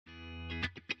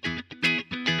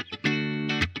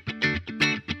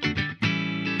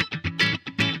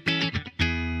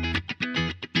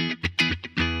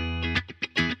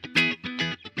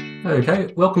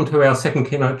Okay, welcome to our second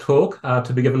keynote talk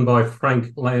to be given by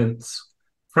Frank Lantz.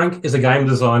 Frank is a game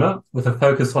designer with a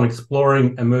focus on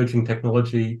exploring emerging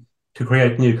technology to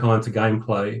create new kinds of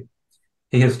gameplay.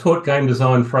 He has taught game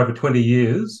design for over 20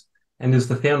 years and is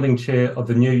the founding chair of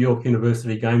the New York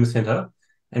University Game Center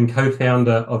and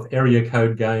co-founder of Area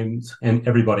Code Games and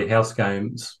Everybody House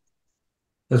Games.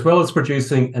 As well as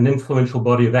producing an influential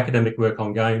body of academic work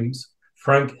on games,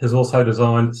 Frank has also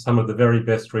designed some of the very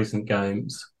best recent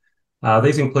games.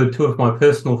 These include two of my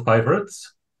personal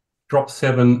favourites, Drop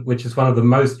 7, which is one of the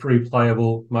most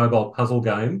replayable mobile puzzle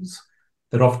games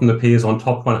that often appears on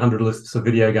top 100 lists of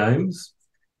video games,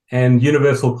 and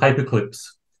Universal Paperclips,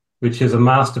 which is a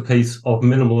masterpiece of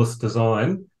minimalist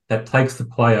design that takes the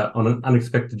player on an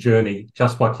unexpected journey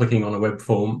just by clicking on a web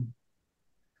form.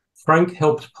 Frank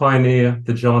helped pioneer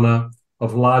the genre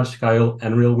of large-scale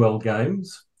and real-world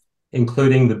games,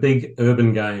 including the big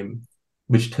urban game,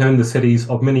 which turned the cities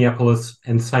of Minneapolis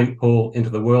and St. Paul into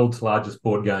the world's largest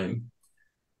board game.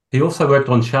 He also worked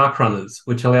on Shark Runners,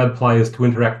 which allowed players to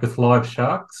interact with live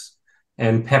sharks,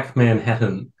 and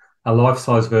Pac-Manhattan, a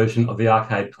life-size version of the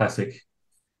arcade classic.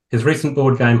 His recent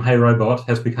board game, Hey Robot,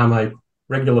 has become a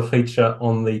regular feature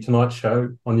on The Tonight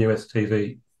Show on US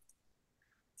TV.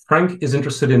 Frank is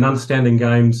interested in understanding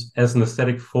games as an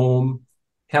aesthetic form,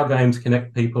 how games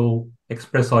connect people,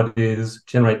 express ideas,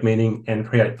 generate meaning, and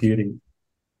create beauty.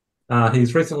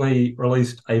 He's recently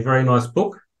released a very nice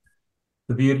book,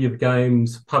 The Beauty of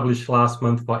Games, published last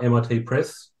month by MIT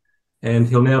Press, and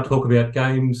he'll now talk about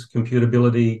games,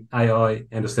 computability, AI,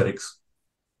 and aesthetics.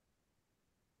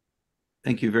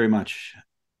 Thank you very much.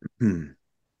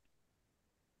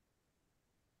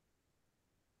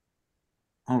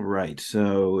 All right,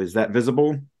 so is that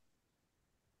visible?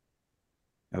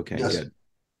 Okay, yes.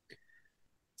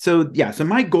 Good. So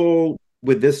my goal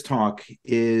with this talk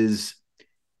is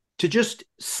to just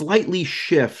slightly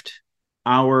shift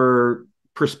our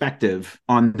perspective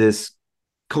on this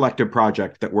collective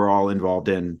project that we're all involved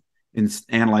in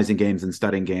analyzing games and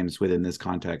studying games within this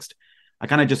context. I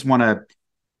kind of just want to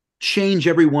change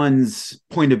everyone's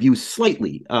point of view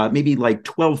slightly, maybe like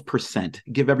 12%,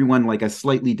 give everyone like a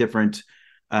slightly different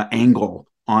angle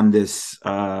on this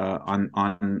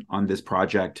on this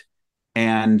project,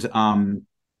 and I'm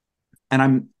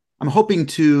hoping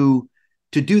to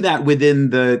do that within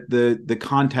the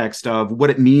context of what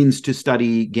it means to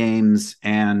study games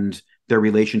and their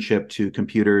relationship to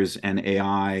computers and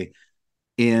AI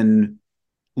in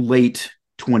late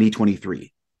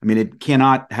 2023. I mean, it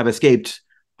cannot have escaped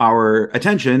our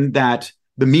attention that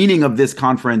the meaning of this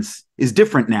conference is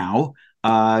different now,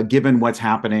 given what's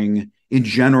happening in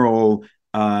general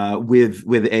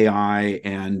with AI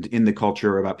and in the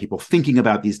culture about people thinking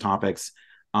about these topics.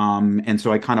 And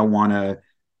so I kind of want to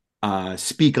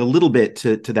speak a little bit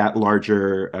to that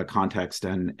larger context,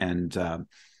 and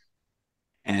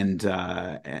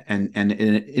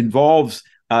it involves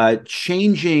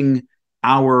changing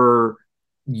our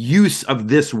use of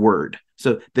this word.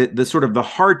 So the sort of the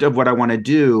heart of what I want to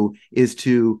do is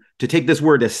to take this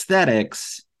word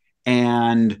aesthetics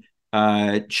and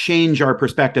change our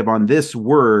perspective on this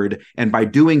word, and by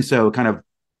doing so, kind of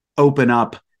open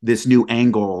up this new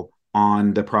angle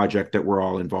on the project that we're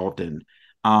all involved in.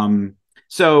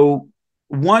 So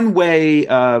one way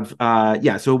of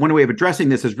addressing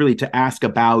this is really to ask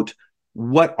about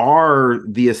what are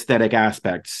the aesthetic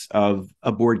aspects of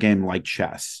a board game like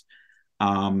chess.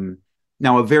 Now,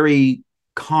 a very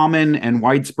common and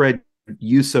widespread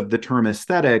use of the term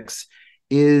aesthetics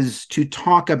is to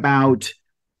talk about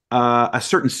a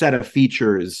certain set of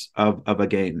features of a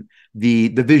game, the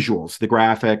visuals, the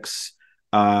graphics,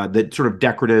 the sort of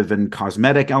decorative and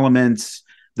cosmetic elements,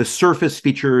 the surface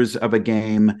features of a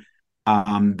game,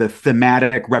 the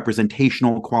thematic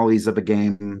representational qualities of a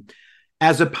game,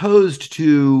 as opposed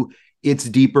to its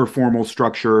deeper formal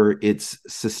structure, its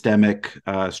systemic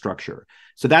structure.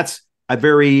 So that's a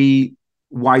very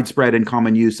widespread and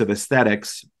common use of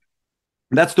aesthetics.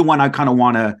 That's the one I kind of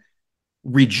want to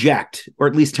reject, or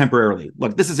at least temporarily.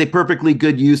 Look, this is a perfectly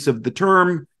good use of the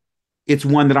term. It's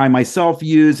one that I myself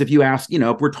use. If you ask,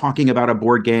 if we're talking about a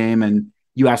board game and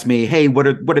you ask me, hey, what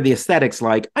are the aesthetics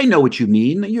like? I know what you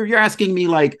mean. You're asking me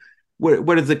like,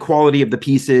 what is the quality of the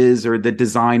pieces or the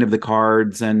design of the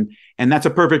cards? And that's a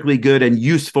perfectly good and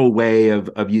useful way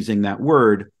of using that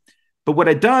word. But what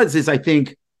it does is, I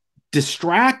think,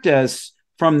 distract us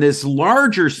from this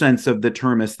larger sense of the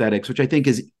term aesthetics, which I think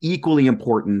is equally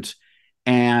important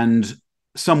and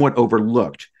somewhat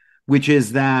overlooked, which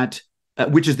is the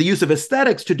use of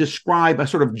aesthetics to describe a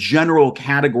sort of general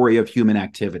category of human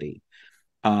activity.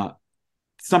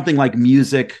 Something like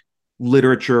music,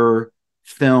 literature,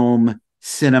 film,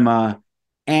 cinema.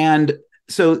 And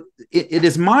so it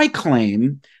is my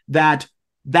claim that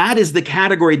that is the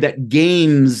category that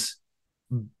games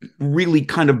really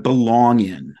kind of belong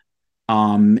in.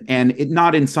 And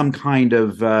not in some kind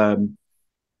of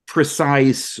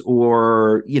precise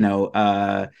or,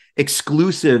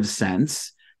 exclusive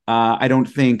sense. I don't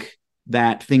think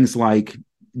that things like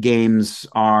games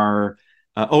are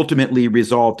ultimately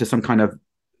resolved to some kind of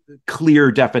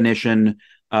clear definition,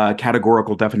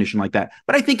 categorical definition like that.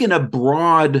 But I think in a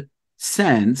broad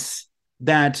sense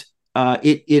that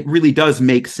it really does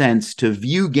make sense to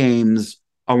view games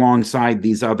alongside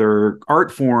these other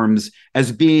art forms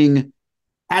as being,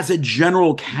 as a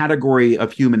general category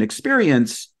of human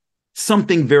experience,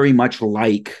 something very much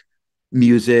like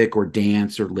music or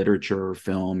dance or literature or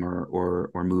film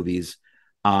or movies,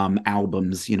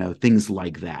 albums, things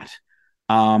like that.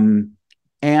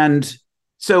 And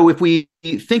so if we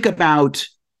think about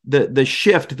the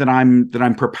shift that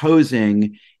I'm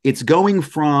proposing, it's going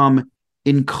from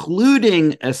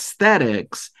including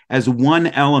aesthetics as one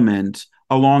element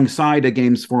alongside a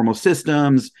game's formal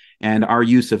systems and our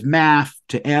use of math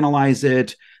to analyze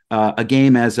it, a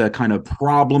game as a kind of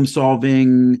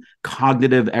problem-solving,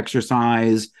 cognitive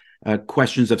exercise,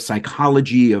 questions of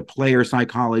psychology, of player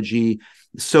psychology,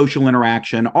 social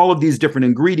interaction, all of these different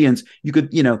ingredients. You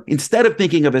could, instead of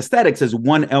thinking of aesthetics as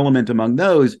one element among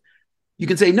those, you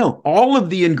can say, no, all of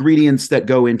the ingredients that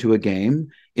go into a game,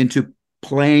 into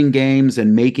playing games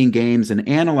and making games and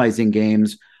analyzing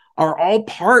games, are all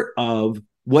part of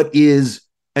what is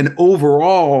an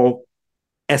overall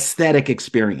aesthetic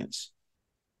experience,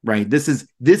 right? This is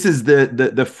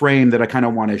the frame that I kind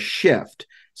of want to shift.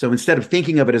 So instead of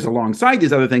thinking of it as alongside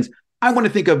these other things, I want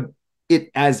to think of it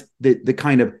as the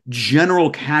kind of general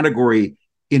category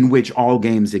in which all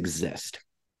games exist.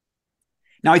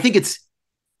 Now, I think it's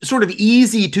sort of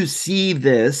easy to see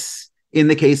this in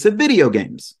the case of video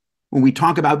games. When we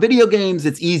talk about video games,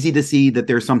 it's easy to see that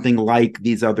there's something like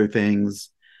these other things,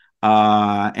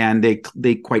 and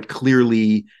they quite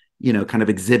clearly, kind of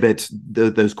exhibit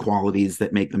those qualities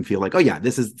that make them feel like, oh yeah,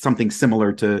 this is something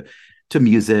similar to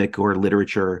music or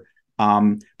literature.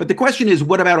 But the question is,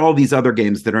 what about all these other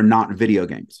games that are not video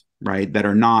games, right? That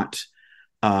are not,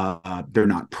 they're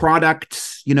not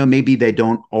products. Maybe they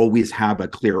don't always have a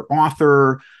clear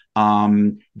author.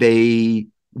 They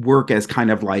work as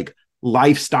kind of like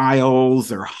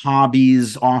lifestyles or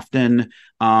hobbies often,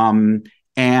 and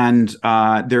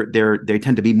they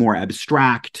tend to be more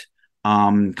abstract,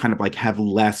 kind of like have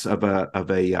less of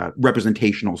a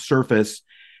representational surface.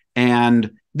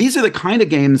 And these are the kind of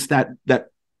games that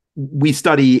we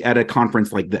study at a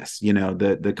conference like this.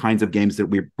 The kinds of games that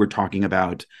we're talking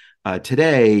about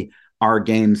today are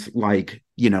games like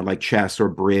chess or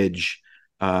bridge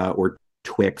or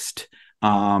Twixt.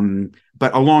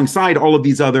 But alongside all of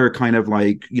these other kind of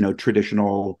like,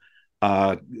 traditional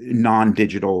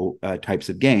non-digital types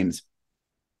of games.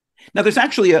 Now, there's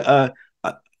actually a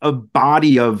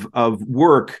body of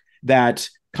work that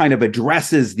kind of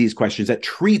addresses these questions, that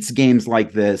treats games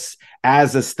like this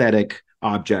as aesthetic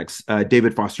objects.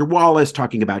 David Foster Wallace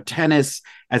talking about tennis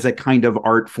as a kind of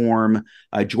art form.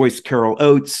 Joyce Carol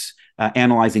Oates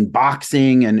analyzing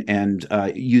boxing and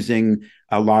using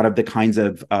a lot of the kinds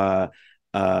of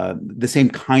the same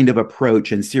kind of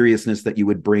approach and seriousness that you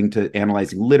would bring to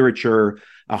analyzing literature.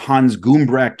 Hans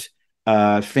Gumbrecht,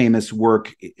 famous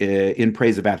work in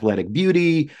praise of athletic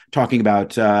beauty, talking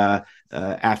about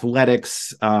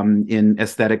athletics in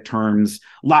aesthetic terms.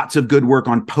 Lots of good work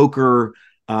on poker,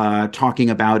 talking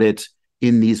about it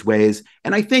in these ways.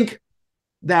 And I think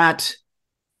that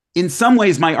in some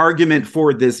ways, my argument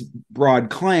for this broad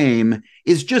claim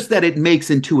is just that it makes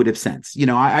intuitive sense.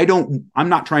 I'm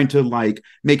not trying to like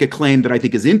make a claim that I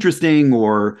think is interesting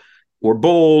or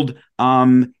bold.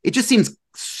 It just seems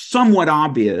somewhat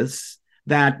obvious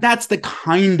that that's the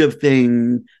kind of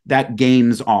thing that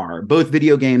games are, both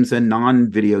video games and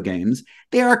non-video games.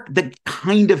 They are the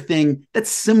kind of thing that's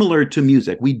similar to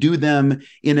music. We do them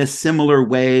in a similar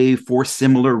way for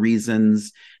similar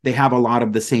reasons. They have a lot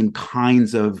of the same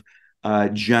kinds of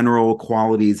general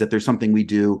qualities, that there's something we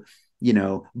do,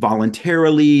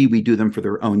 voluntarily. We do them for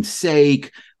their own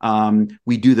sake.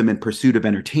 We do them in pursuit of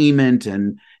entertainment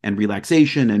and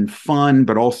relaxation and fun,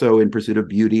 but also in pursuit of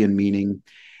beauty and meaning.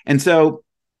 And so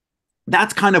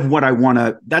that's kind of what I want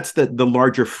to, that's the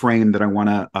larger frame that I want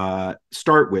to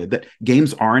start with, that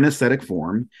games are an aesthetic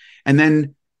form. And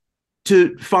then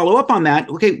to follow up on that,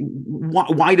 okay,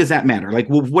 why does that matter? Like,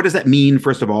 well, what does that mean,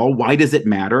 first of all? Why does it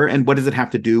matter? And what does it have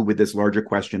to do with this larger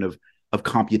question of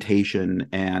computation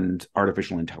and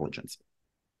artificial intelligence?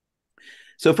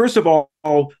 So first of all,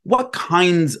 what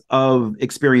kinds of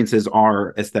experiences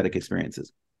are aesthetic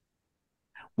experiences?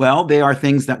 Well, they are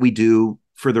things that we do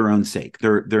for their own sake.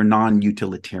 They're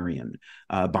non-utilitarian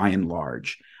by and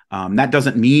large. That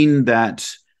doesn't mean that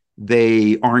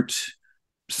they aren't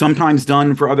sometimes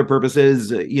done for other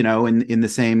purposes, in the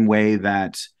same way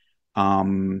that,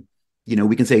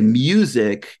 we can say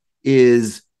music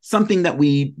is something that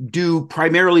we do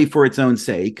primarily for its own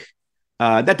sake.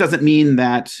 That doesn't mean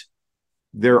that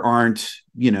there aren't,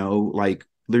 like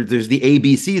there's the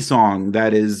ABC song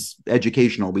that is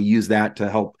educational. We use that to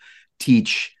help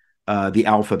teach the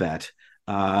alphabet.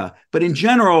 But in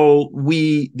general,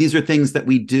 these are things that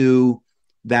we do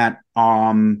that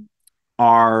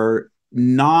are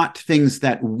not things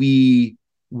that we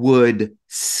would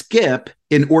skip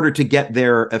in order to get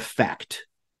their effect.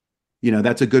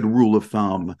 That's a good rule of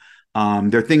thumb.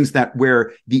 They're things that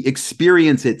where the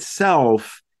experience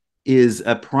itself is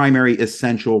a primary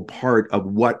essential part of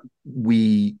what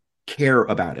we care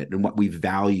about it and what we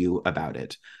value about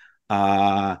it.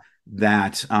 And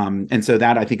so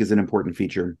that I think is an important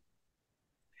feature.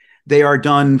 They are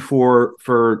done for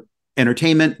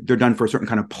entertainment. They're done for a certain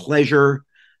kind of pleasure.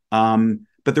 But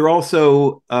they're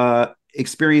also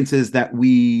experiences that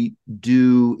we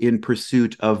do in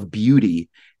pursuit of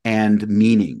beauty and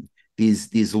meaning.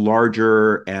 These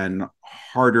larger and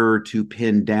harder to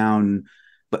pin down,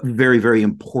 but very, very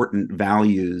important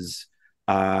values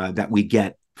that we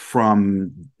get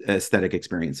from aesthetic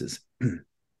experiences.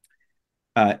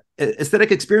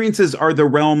 Aesthetic experiences are the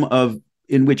realm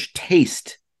in which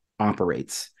taste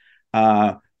operates,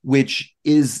 which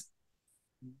means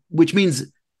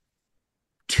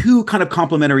two kind of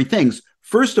complementary things.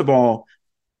 First of all,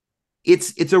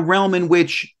 it's a realm in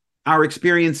which our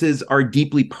experiences are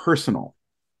deeply personal,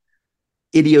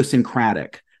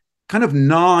 idiosyncratic, kind of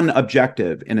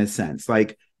non-objective in a sense.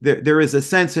 Like there is a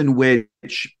sense in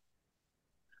which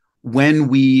when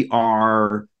we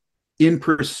are in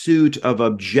pursuit of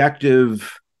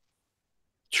objective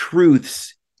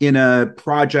truths in a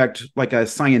project like a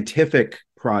scientific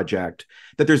project,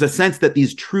 that there's a sense that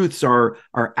these truths are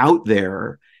out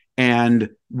there and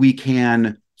we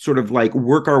can sort of like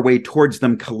work our way towards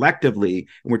them collectively,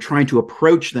 and we're trying to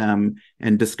approach them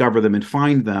and discover them and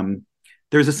find them.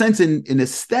 There's a sense in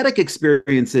aesthetic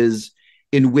experiences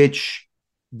in which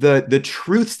the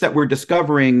truths that we're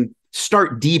discovering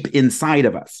start deep inside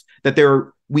of us, that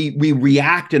we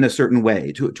react in a certain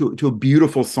way to a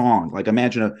beautiful song. Like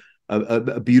imagine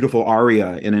a beautiful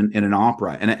aria in an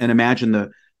opera, and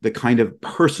imagine the kind of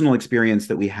personal experience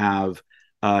that we have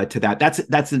to that.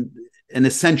 That's an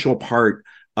essential part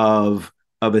of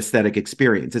aesthetic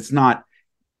experience. It's not,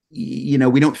 we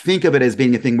don't think of it as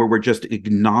being a thing where we're just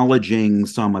acknowledging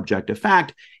some objective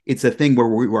fact. It's a thing where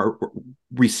we are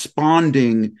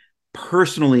responding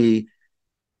personally,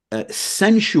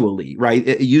 sensually,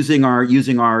 right? Using our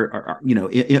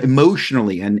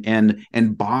emotionally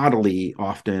and bodily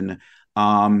often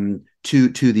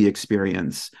to the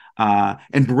experience,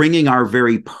 and bringing our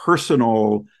very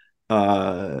personal,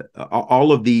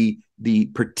 all of the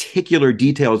particular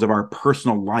details of our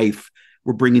personal life.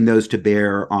 We're bringing those to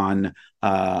bear on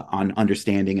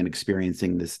understanding and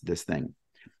experiencing this thing.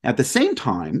 At the same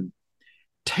time,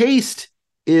 taste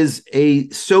is a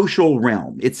social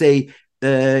realm. It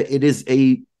is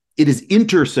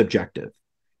intersubjective.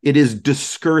 It is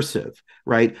discursive,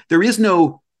 right? There is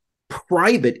no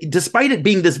private, despite it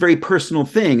being this very personal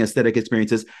thing. Aesthetic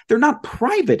experiences, they're not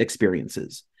private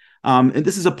experiences. And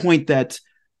this is a point that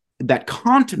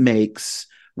Kant makes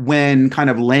when kind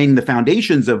of laying the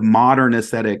foundations of modern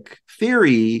aesthetic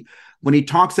theory, when he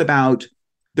talks about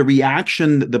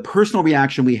the personal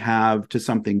reaction we have to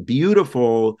something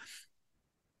beautiful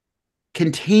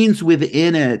contains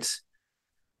within it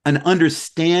an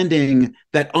understanding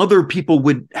that other people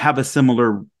would have a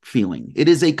similar feeling. It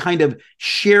is a kind of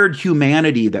shared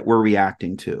humanity that we're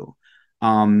reacting to.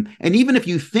 And even if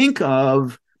you think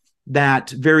of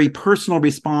that very personal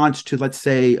response to, let's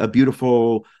say, a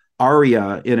beautiful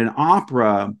aria in an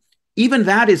opera, even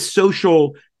that is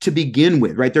social to begin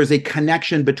with, right? There's a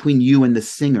connection between you and the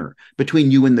singer,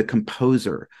 between you and the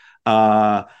composer.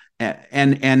 And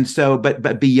so,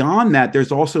 but beyond that,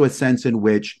 there's also a sense in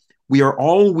which we are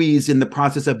always in the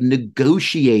process of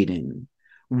negotiating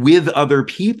with other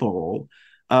people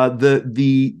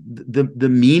the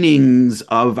meanings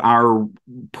of our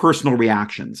personal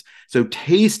reactions. So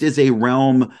taste is a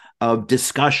realm of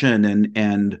discussion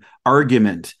and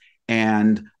argument.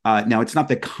 And now it's not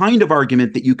the kind of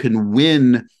argument that you can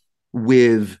win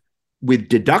with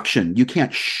deduction. You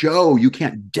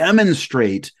can't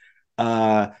demonstrate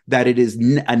that it is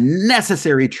a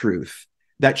necessary truth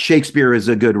that Shakespeare is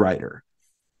a good writer,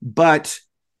 but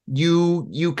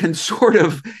you can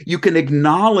you can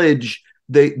acknowledge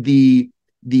the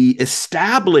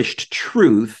established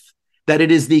truth that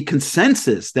it is the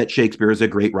consensus that Shakespeare is a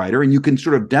great writer, and you can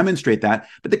sort of demonstrate that.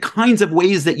 But the kinds of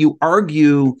ways that you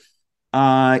argue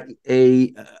about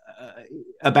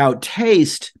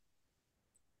taste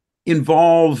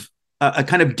involve a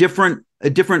kind of different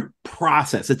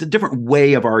process. It's a different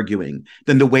way of arguing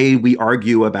than the way we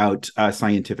argue about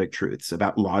scientific truths,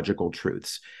 about logical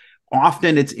truths.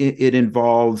 Often it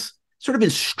involves sort of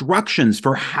instructions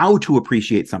for how to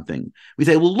appreciate something. We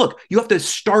say, well, look, you have to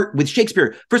start with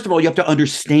Shakespeare. First of all, you have to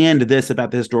understand this about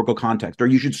the historical context, or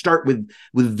you should start with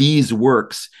these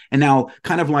works. And now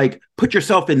kind of like put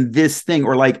yourself in this thing,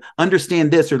 or like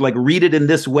understand this, or like read it in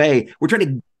this way. We're trying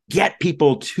to get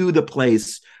people to the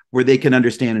place where they can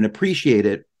understand and appreciate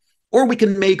it. Or we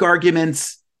can make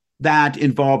arguments that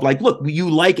involve like, look, you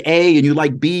like A and you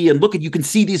like B, and look, you can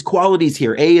see these qualities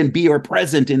here. A and B are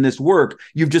present in this work.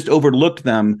 You've just overlooked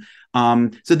them.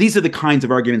 So these are the kinds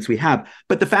of arguments we have.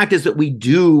 But the fact is that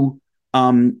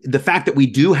the fact that we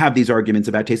do have these arguments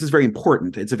about taste is very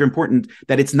important. It's very important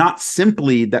that it's not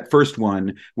simply that first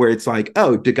one where it's like,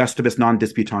 oh, de gustibus non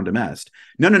disputandum est.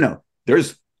 No.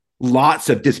 There's lots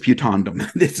of disputandum.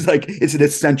 It's an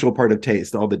essential part of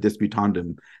taste, all the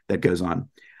disputandum that goes on.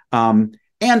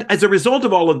 And as a result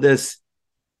of all of this,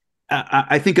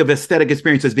 I think of aesthetic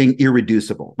experience as being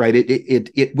irreducible, right?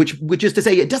 Which is to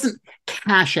say, it doesn't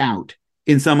cash out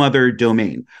in some other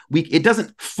domain. It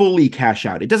doesn't fully cash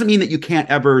out. It doesn't mean that you can't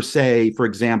ever say, for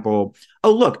example,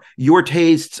 oh, look, your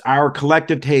tastes, our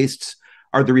collective tastes,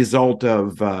 are the result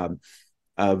of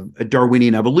a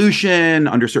Darwinian evolution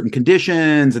under certain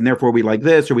conditions, and therefore we like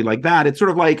this or we like that. It's sort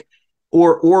of like,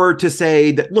 or to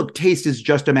say that, look, taste is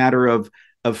just a matter of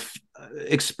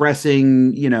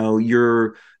expressing,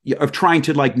 of trying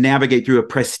to like navigate through a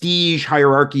prestige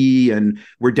hierarchy, and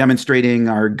we're demonstrating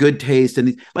our good taste,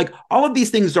 and like all of these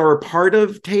things are a part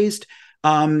of taste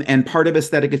and part of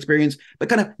aesthetic experience, but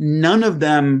kind of none of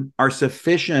them are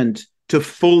sufficient to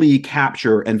fully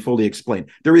capture and fully explain.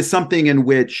 There is something in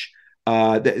which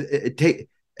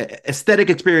aesthetic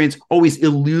experience always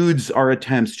eludes our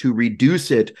attempts to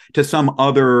reduce it to some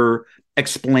other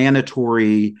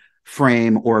explanatory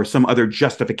frame or some other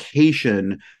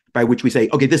justification by which we say,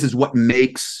 okay, this is what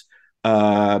makes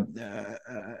an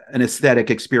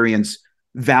aesthetic experience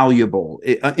valuable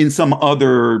in some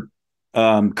other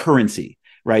currency,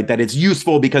 right? That it's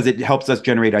useful because it helps us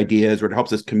generate ideas, or it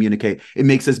helps us communicate. It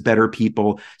makes us better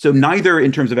people. So neither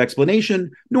in terms of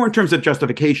explanation nor in terms of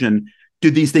justification do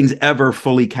these things ever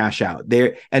fully cash out.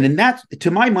 And that,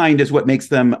 to my mind, is what makes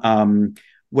them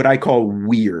what I call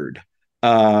weird.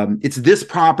 It's this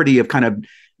property of kind of,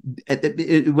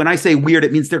 when I say weird,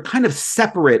 it means they're kind of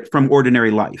separate from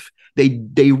ordinary life.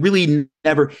 They really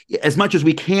never, as much as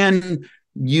we can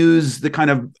use the kind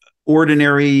of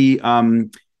ordinary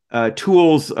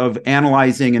tools of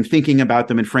analyzing and thinking about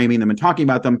them and framing them and talking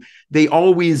about them, they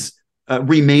always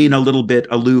remain a little bit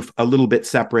aloof, a little bit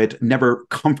separate, never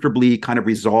comfortably kind of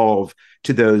resolve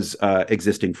to those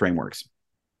existing frameworks.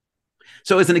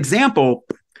 So as an example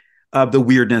of the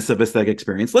weirdness of aesthetic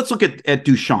experience, let's look at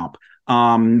Duchamp.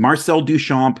 Marcel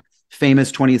Duchamp,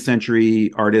 famous 20th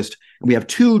century artist. And we have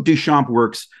two Duchamp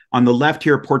works. On the left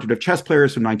here, Portrait of Chess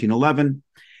Players from 1911.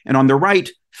 And on the right,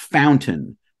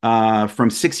 Fountain from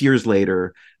 6 years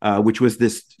later, which was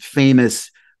this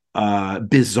famous,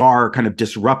 bizarre kind of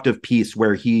disruptive piece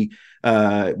where he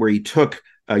took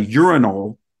a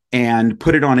urinal and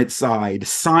put it on its side,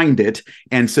 signed it,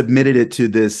 and submitted it to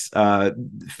this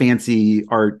fancy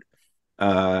art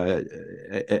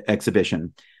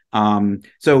exhibition.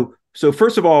 So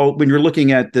first of all, when you're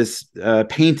looking at this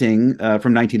painting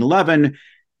from 1911,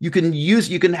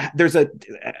 there's a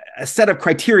set of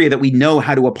criteria that we know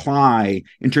how to apply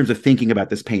in terms of thinking about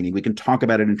this painting. We can talk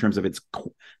about it in terms of its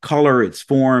color, its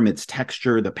form, its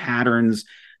texture, the patterns,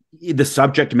 the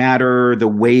subject matter, the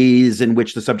ways in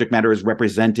which the subject matter is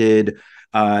represented,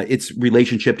 its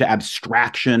relationship to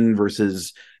abstraction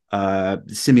versus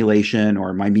simulation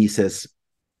or mimesis.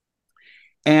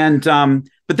 And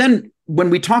but then when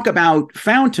we talk about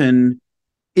Fountain,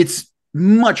 it's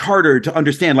much harder to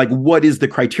understand, like, what is the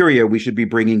criteria we should be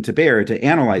bringing to bear to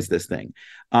analyze this thing.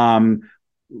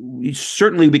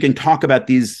 Certainly we can talk about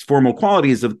these formal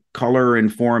qualities of color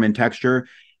and form and texture.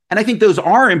 And I think those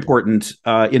are important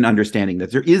in understanding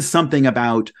that there is something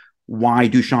about why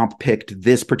Duchamp picked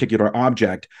this particular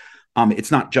object.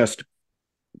 It's not just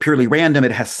purely random.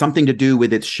 It has something to do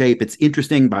with its shape. It's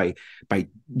interesting by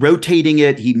rotating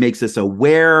it. He makes us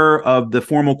aware of the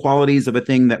formal qualities of a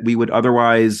thing that we would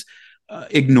otherwise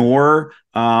ignore.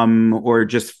 or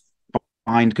just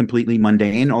find completely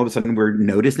mundane. All of a sudden, we're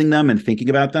noticing them and thinking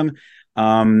about them.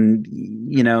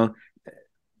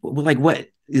 Like what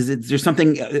is it? There's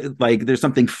something there's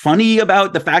something funny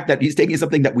about the fact that he's taking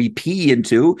something that we pee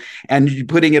into and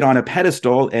putting it on a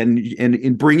pedestal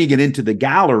and bringing it into the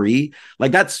gallery.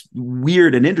 Like, that's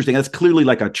weird and interesting. That's clearly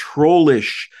like a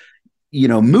trollish,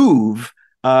 move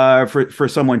for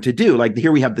someone to do. Like,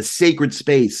 here we have the sacred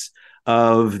space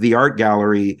of the art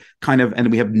gallery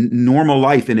and we have normal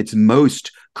life in its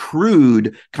most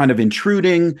crude kind of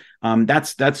intruding.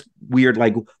 That's weird.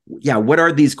 Like, yeah, what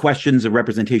are these questions of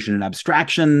representation and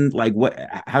abstraction? Like,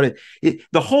 the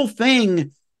whole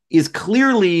thing is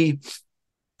clearly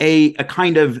a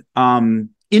kind of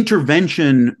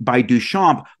intervention by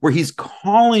Duchamp, where he's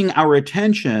calling our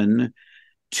attention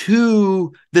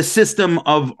to the system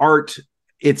of art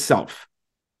itself.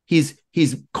 He's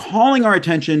calling our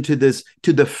attention to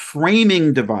the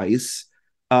framing device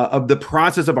of the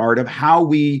process of art, of how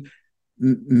we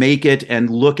make it and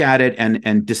look at it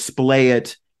and display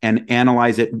it and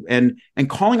analyze it, and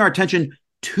calling our attention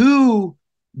to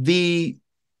the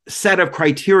set of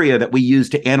criteria that we use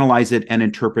to analyze it and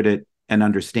interpret it and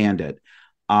understand it.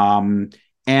 And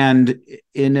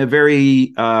in a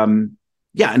very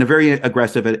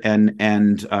aggressive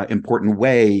and important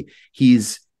way,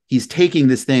 he's taking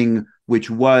this thing, which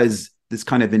was this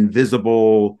kind of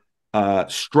invisible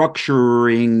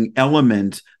structuring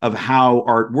element of how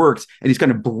art works, and he's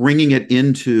kind of bringing it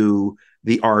into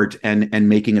the art and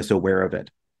making us aware of it.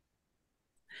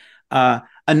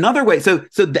 Another way, so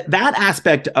that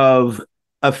aspect of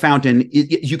Fountain,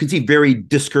 you can see very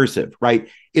discursive, right?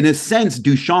 In a sense,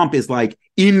 Duchamp is like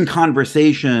in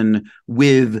conversation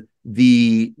with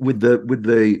the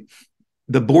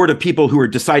board of people who are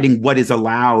deciding what is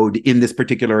allowed in this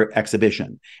particular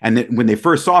exhibition. And when they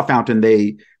first saw Fountain,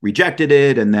 they rejected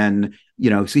it. And then,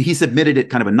 so he submitted it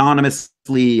kind of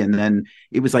anonymously. And then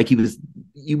it was like he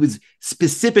was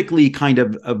specifically kind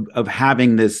of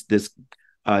having this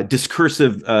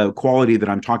discursive quality that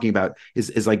I'm talking about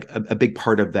is like a big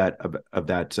part of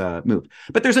that move.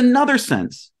 But there's another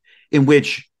sense in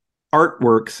which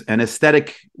artworks and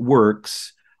aesthetic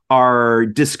works are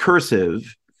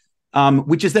discursive,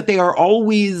 which is that they are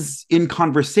always in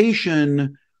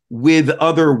conversation with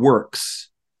other works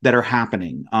that are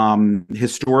happening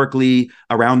historically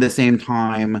around the same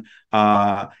time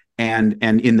and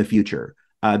in the future.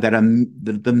 That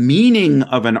the meaning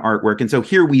of an artwork, and so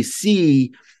here we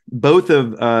see both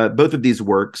of these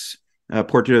works,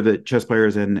 Portrait of the Chess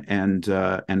Players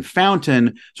and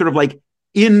Fountain, sort of like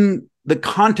in the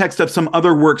context of some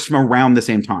other works from around the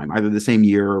same time, either the same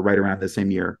year or right around the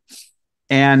same year.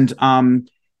 And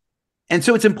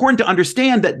so it's important to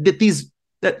understand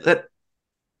that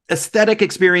aesthetic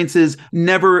experiences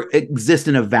never exist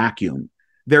in a vacuum.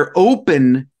 They're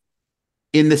open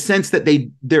in the sense that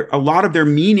a lot of their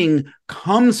meaning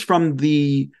comes from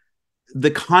the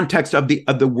context of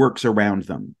the works around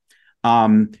them.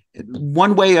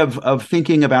 One way of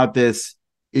thinking about this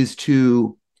is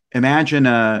to imagine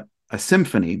a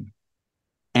symphony,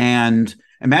 and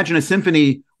imagine a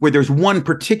symphony where there's one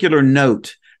particular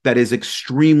note that is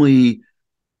extremely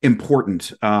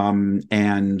important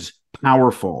and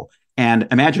powerful. And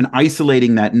imagine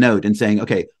isolating that note and saying,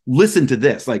 okay, listen to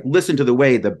this, like listen to the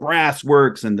way the brass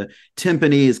works and the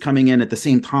timpani is coming in at the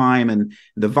same time, and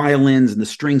the violins and the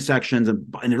string sections,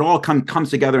 and it all comes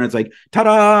together, and it's like,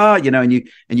 ta-da, and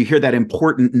you hear that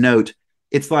important note.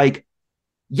 It's like,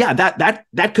 yeah,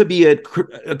 that could be a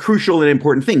crucial and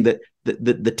important thing, that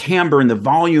the timbre and the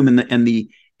volume and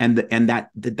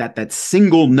that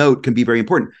single note can be very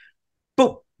important.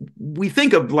 But we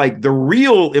think of like the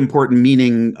real important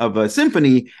meaning of a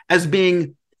symphony as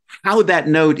being how that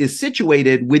note is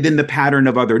situated within the pattern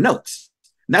of other notes.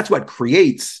 And that's what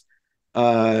creates,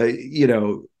 that's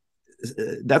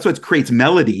what creates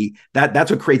melody.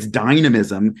 That's what creates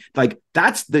dynamism. Like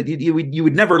you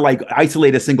would never like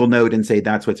isolate a single note and say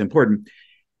that's what's important.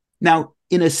 Now,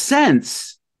 in a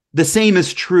sense, the same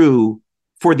is true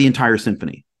for the entire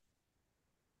symphony,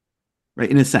 right?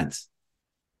 In a sense.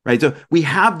 Right. So we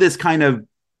have this kind of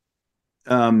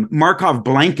Markov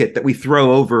blanket that we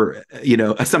throw over,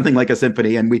 something like a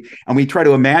symphony, and we try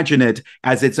to imagine it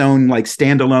as its own like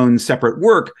standalone separate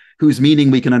work whose meaning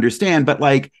we can understand. But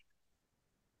like,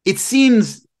 it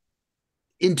seems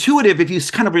intuitive if you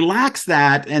kind of relax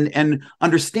that and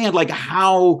understand like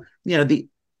how,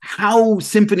 how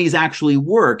symphonies actually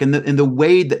work, and the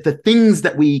way that the things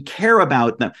that we care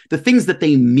about them, the things that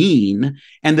they mean,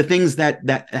 and the things that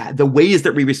the ways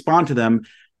that we respond to them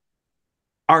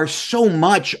are so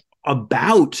much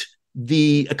about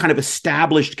the kind of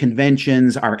established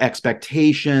conventions, our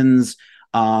expectations,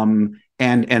 and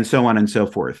so on and so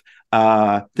forth.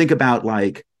 Think about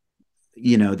like,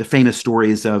 the famous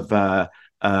stories of the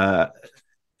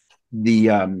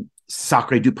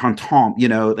Sacre du Printemps,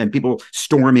 and people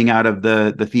storming out of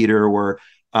the theater, or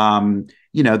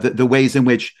the ways in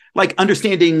which, like,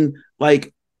 understanding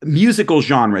like musical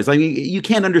genres. I mean, you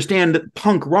can't understand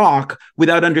punk rock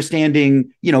without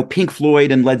understanding, Pink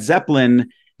Floyd and Led Zeppelin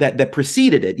that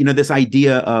preceded it. This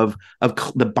idea of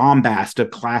the bombast of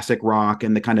classic rock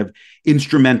and the kind of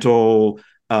instrumental,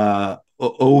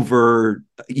 overblown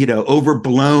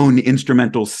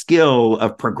instrumental skill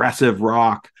of progressive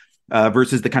rock,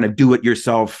 versus the kind of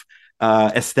do-it-yourself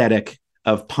aesthetic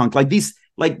of punk.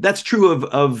 That's true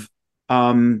of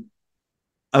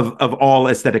all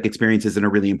aesthetic experiences in a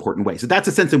really important way. So that's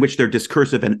a sense in which they're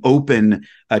discursive and open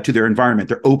to their environment.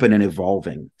 They're open and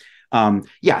evolving.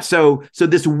 So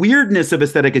this weirdness of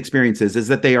aesthetic experiences is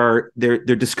that they're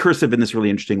discursive in this really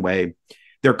interesting way.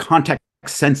 They're context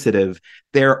sensitive.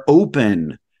 They're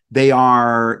open.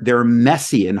 They're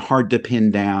messy and hard to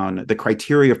pin down. The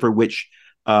criteria for which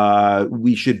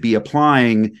we should be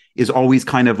applying is always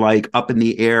kind of like up in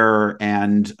the air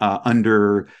and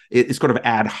it's sort of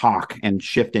ad hoc and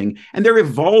shifting, and they're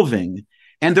evolving,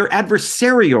 and they're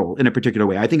adversarial in a particular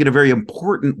way. I think in a very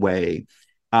important way,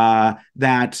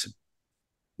 that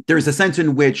there's a sense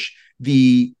in which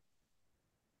the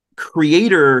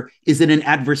creator is in an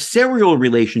adversarial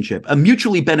relationship, a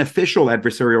mutually beneficial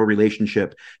adversarial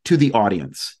relationship to the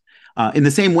audience, in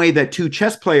the same way that two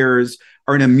chess players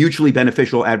are in a mutually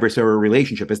beneficial adversarial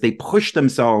relationship as they push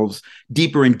themselves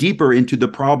deeper and deeper into the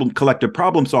collective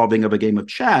problem solving of a game of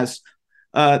chess.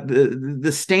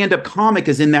 The stand-up comic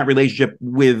is in that relationship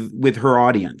with her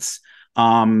audience.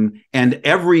 And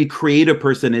every creative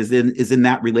person is in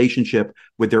that relationship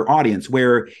with their audience,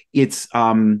 where it's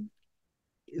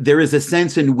there is a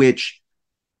sense in which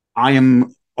I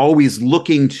am always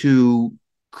looking to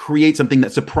create something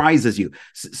that surprises you.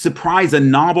 Surprise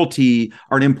and novelty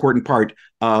are an important part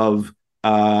of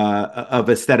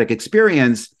aesthetic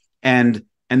experience, and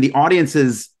the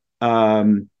audience's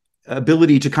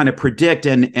ability to kind of predict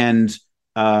and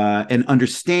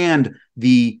understand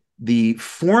the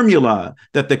formula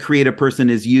that the creative person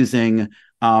is using,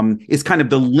 is kind of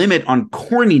the limit on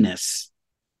corniness,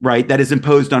 right? That is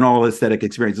imposed on all aesthetic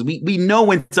experiences. We know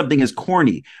when something is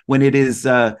corny, when it is,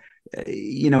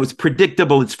 it's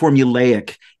predictable, it's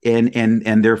formulaic,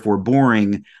 and therefore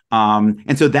boring.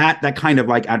 And so that kind of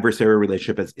like adversarial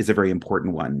relationship is a very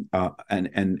important one,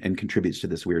 and contributes to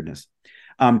this weirdness.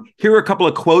 Here are a couple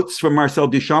of quotes from Marcel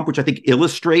Duchamp, which I think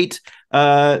illustrate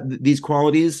these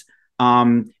qualities.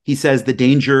 He says, the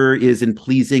danger is in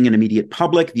pleasing an immediate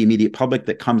public, the immediate public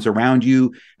that comes around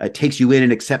you, takes you in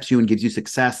and accepts you and gives you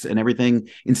success and everything.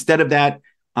 Instead of that,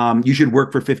 you should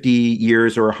work for 50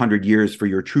 years or 100 years for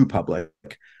your true public.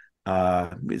 Is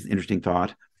an interesting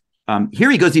thought.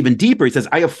 Here he goes even deeper. He says,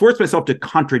 I have forced myself to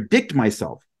contradict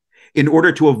myself in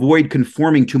order to avoid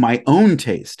conforming to my own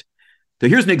taste. So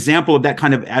here's an example of that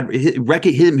kind of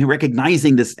him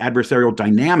recognizing this adversarial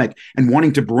dynamic and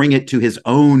wanting to bring it to his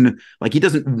own, like he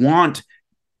doesn't want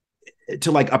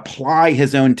to like apply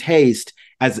his own taste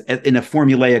as in a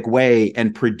formulaic way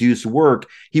and produce work.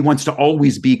 He wants to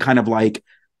always be kind of like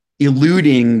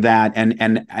eluding that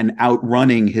and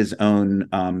outrunning his own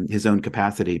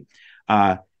capacity.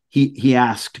 He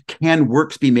asked, can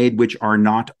works be made which are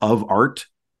not of art?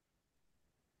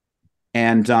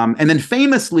 And then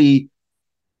famously,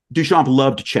 Duchamp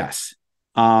loved chess.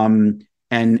 And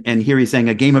here he's saying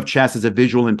a game of chess is a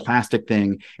visual and plastic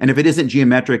thing. And if it isn't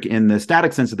geometric in the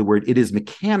static sense of the word, it is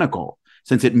mechanical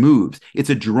since it moves. It's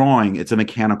a drawing. It's a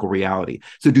mechanical reality.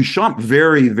 So Duchamp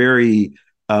very, very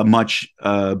much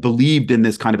believed in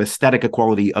this kind of aesthetic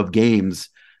equality of games,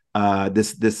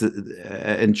 this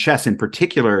and chess in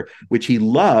particular, which he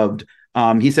loved.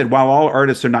 He said, while all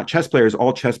artists are not chess players,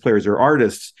 all chess players are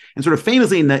artists. And sort of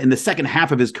famously in the second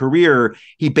half of his career,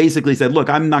 he basically said, look,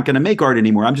 I'm not going to make art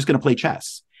anymore. I'm just going to play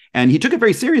chess. And he took it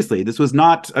very seriously. This was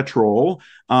not a troll.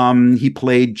 He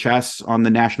played chess on the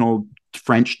national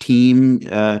French team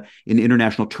in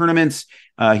international tournaments.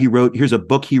 Here's a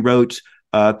book he wrote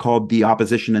called The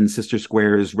Opposition and Sister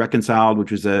Squares Reconciled,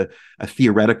 which was a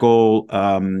theoretical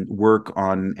work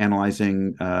on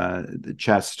analyzing the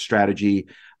chess strategy.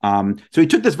 So he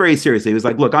took this very seriously. He was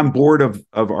like, look, I'm bored of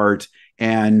art,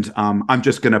 and I'm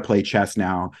just going to play chess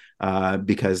now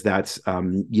because that's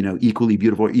equally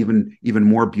beautiful, even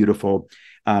more beautiful.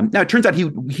 Now it turns out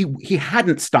he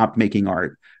hadn't stopped making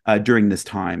art during this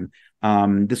time.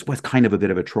 This was kind of a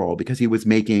bit of a troll because he was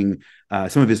making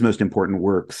some of his most important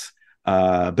works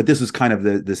But this was kind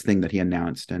of this thing that he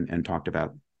announced and talked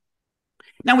about.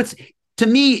 Now, to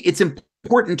me, it's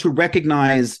important to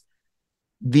recognize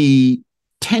the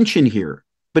tension here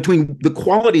between the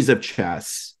qualities of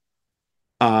chess.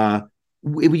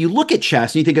 When you look at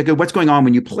chess and you think, okay, what's going on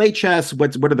when you play chess?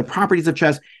 What are the properties of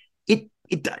chess?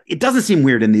 It doesn't seem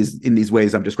weird in these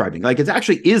ways I'm describing. Like, it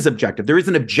actually is objective. There is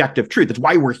an objective truth. That's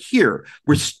why we're here.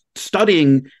 We're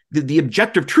studying the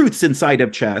objective truths inside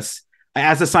of chess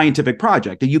as a scientific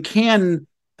project. And you can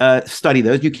study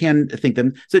those. You can think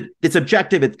them. So it's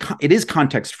objective. It is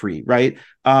context free, right?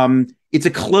 It's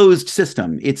a closed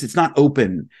system. It's not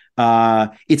open.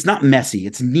 It's not messy.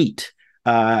 It's neat.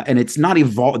 And it's not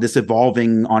this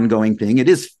evolving, ongoing thing. It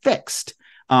is fixed.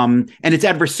 And it's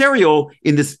adversarial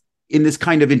in this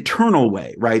kind of internal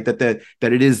way, right? That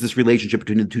it is this relationship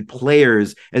between the two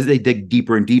players as they dig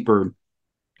deeper and deeper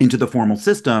into the formal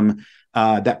system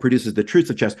that produces the truths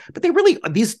of chess. But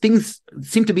these things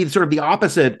seem to be sort of the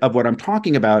opposite of what I'm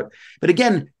talking about. But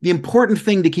again, the important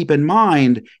thing to keep in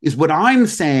mind is what I'm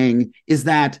saying is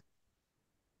that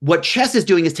what chess is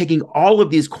doing is taking all of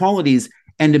these qualities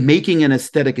and making an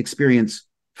aesthetic experience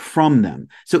from them.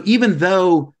 So even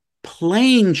though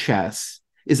playing chess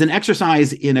is an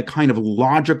exercise in a kind of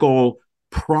logical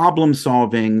problem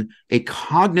solving, a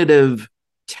cognitive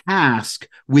task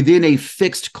within a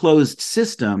fixed closed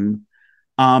system,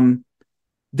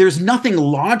 there's nothing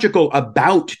logical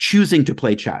about choosing to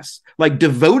play chess. Like,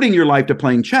 devoting your life to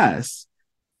playing chess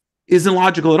isn't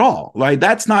logical at all, right?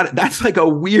 That's like that's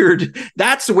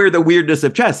where the weirdness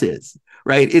of chess is,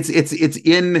 right? It's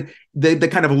in the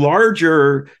kind of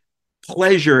larger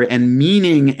pleasure and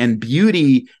meaning and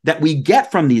beauty that we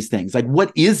get from these things. Like,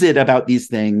 what is it about these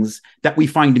things that we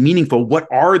find meaningful? What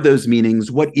are those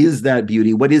meanings? What is that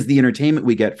beauty? What is the entertainment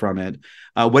we get from it?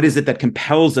 What is it that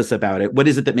compels us about it? What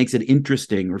is it that makes it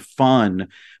interesting or fun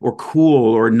or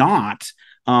cool or not?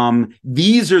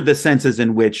 These are the senses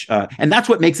in which, and that's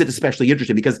what makes it especially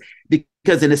interesting, because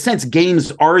in a sense,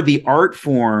 games are the art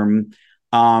form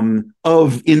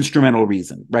of instrumental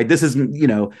reason, right? This is,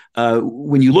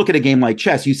 when you look at a game like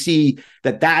chess, you see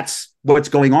that that's what's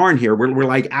going on here. We're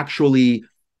like actually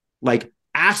like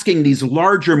asking these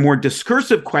larger, more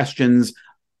discursive questions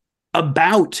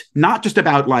about, not just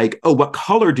about like, oh, what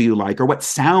color do you like, or what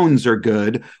sounds are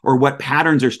good, or what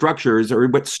patterns or structures, or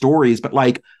what stories, but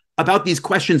like about these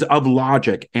questions of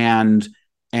logic and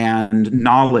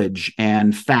knowledge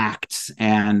and facts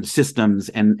and systems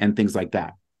and things like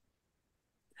that.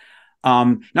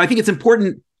 Now, I think it's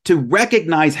important to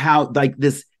recognize how like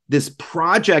this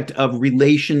project of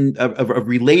relating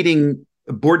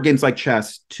board games like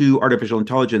chess to artificial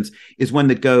intelligence is one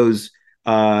that goes,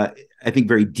 I think,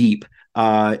 very deep.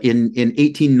 In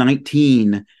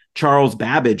 1819, Charles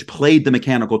Babbage played the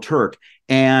Mechanical Turk,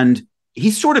 and he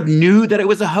sort of knew that it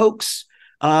was a hoax,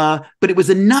 but it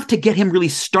was enough to get him really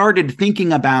started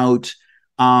thinking about,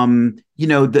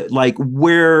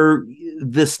 where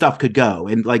this stuff could go,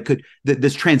 and like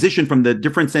this transition from the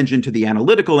difference engine to the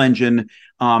analytical engine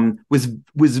was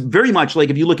very much like,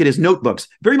 if you look at his notebooks,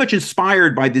 very much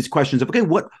inspired by these questions of, okay,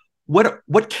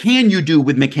 what can you do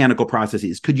with mechanical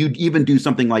processes? Could you even do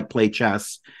something like play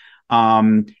chess?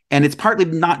 And it's partly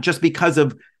not just because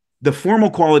of the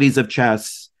formal qualities of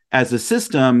chess as a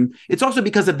system, it's also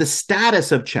because of the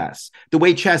status of chess. The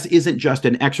way chess isn't just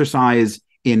an exercise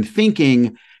in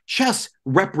thinking, chess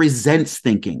represents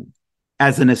thinking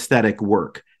as an aesthetic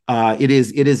work. It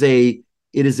is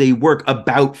a work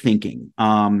about thinking.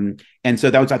 And so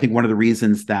that was, I think, one of the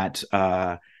reasons that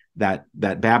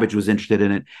Babbage was interested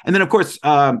in it. And then, of course,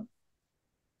 Alan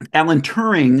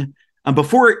Turing,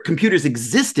 before computers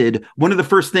existed, one of the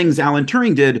first things Alan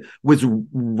Turing did was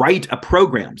write a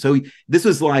program. So this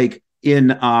was like in,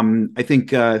 I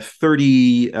think,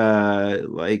 40,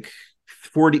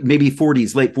 maybe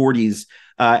 40s, late 40s,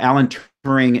 Alan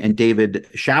Turing and David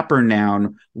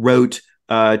Chapernoun wrote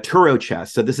Turo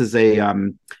chess. So this is a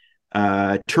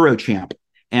Turo champ.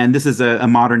 And this is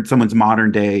someone's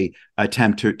modern day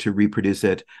attempt to reproduce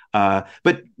it.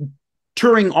 But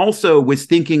Turing also was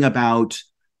thinking about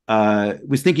Go,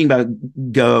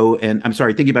 and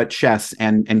thinking about chess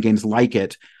and games like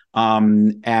it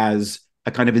as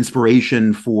a kind of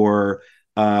inspiration for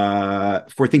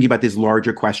thinking about these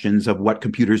larger questions of what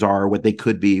computers are, what they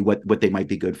could be, what they might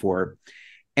be good for.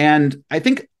 And I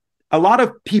think a lot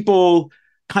of people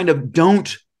kind of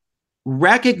don't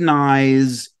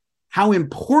recognize how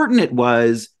important it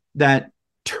was that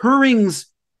Turing's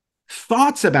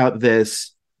thoughts about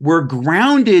this were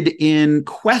grounded in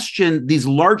these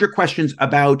larger questions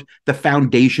about the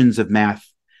foundations of math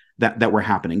that were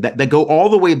happening, that go all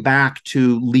the way back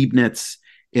to Leibniz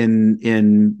in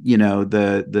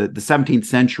the 17th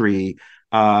century,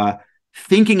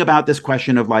 thinking about this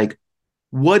question of like,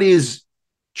 what is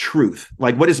truth?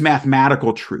 Like, what is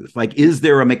mathematical truth? Like, is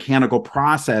there a mechanical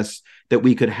process that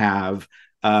we could have,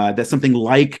 that's something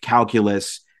like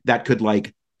calculus that could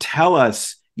like tell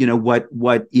us,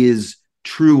 what is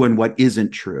true and what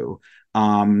isn't true?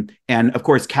 And of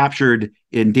course, captured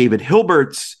in David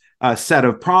Hilbert's set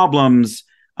of problems.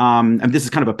 And this is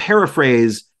kind of a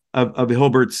paraphrase of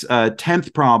Hilbert's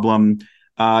 10th problem.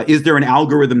 Is there an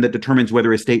algorithm that determines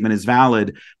whether a statement is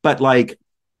valid? But like,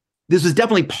 this is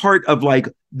definitely part of like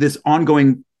this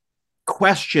ongoing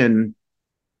question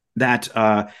that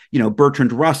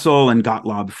Bertrand Russell and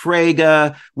Gottlob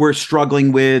Frege were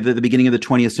struggling with at the beginning of the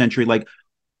 20th century. Like,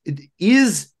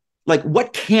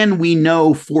 what can we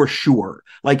know for sure?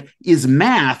 Like, is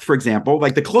math, for example,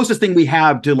 like the closest thing we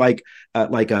have to like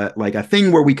a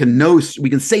thing where we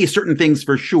can say certain things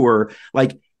for sure?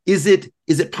 Like, is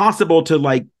it possible to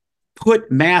like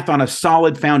put math on a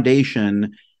solid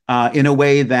foundation in a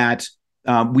way that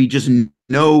we just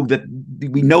know that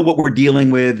we know what we're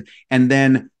dealing with, and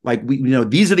then like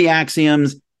these are the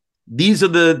axioms, these are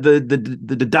the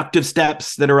deductive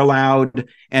steps that are allowed,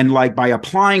 and like by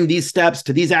applying these steps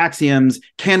to these axioms,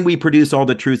 can we produce all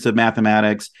the truths of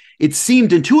mathematics? It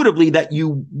seemed intuitively that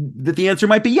the answer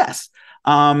might be yes,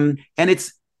 and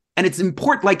it's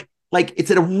important. Like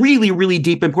it's a really, really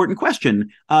deep, important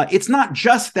question. It's not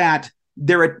just that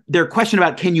they're a question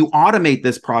about, can you automate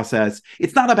this process?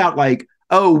 It's not about like,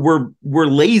 oh, we're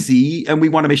lazy and we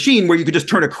want a machine where you could just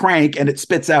turn a crank and it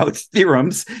spits out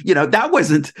theorems. That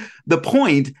wasn't the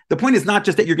point. The point is not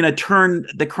just that you're going to turn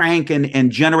the crank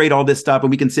and generate all this stuff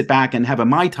and we can sit back and have a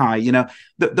Mai Tai.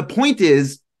 The point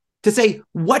is to say,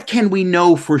 what can we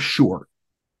know for sure?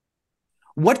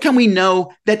 What can we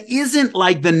know that isn't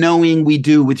like the knowing we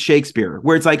do with Shakespeare,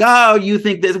 where it's like, oh, you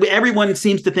think this, everyone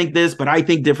seems to think this, but I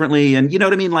think differently. And you know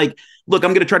what I mean? Like, look,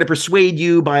 I'm going to try to persuade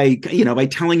you by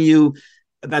telling you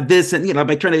about this, and,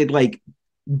 by trying to like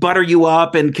butter you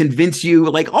up and convince you,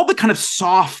 like all the kind of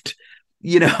soft,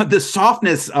 the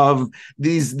softness of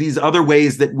these other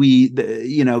ways that we,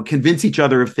 convince each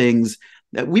other of things.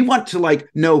 That we want to like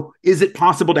know, is it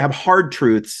possible to have hard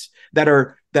truths that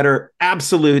are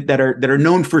absolute, that are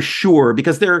known for sure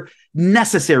because they're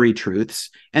necessary truths?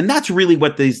 And that's really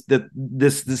what this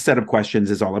set of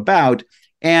questions is all about.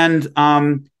 And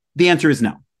the answer is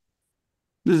no.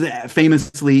 This is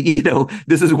famously,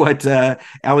 this is what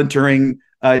Alan Turing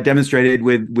demonstrated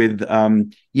with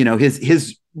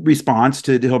his response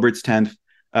to Hilbert's 10th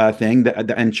thing,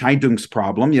 and Scheidung's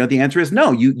problem. The answer is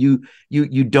no.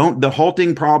 You don't. The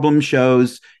halting problem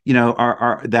shows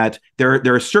are that there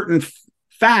are certain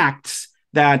facts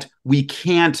that we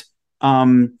can't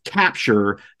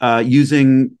capture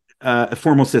using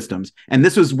formal systems. And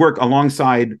this was work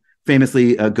alongside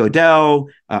famously Gödel,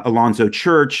 Alonzo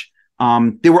Church.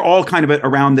 They were all kind of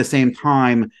around the same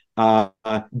time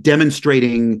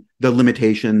demonstrating the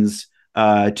limitations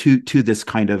to this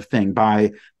kind of thing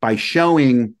by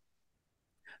showing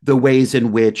the ways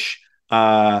in which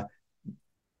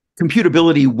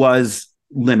computability was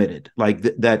limited, like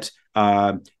that.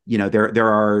 There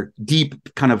are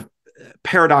deep kind of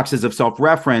paradoxes of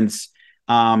self-reference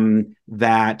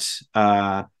that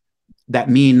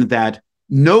mean that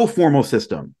no formal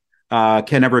system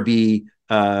can ever be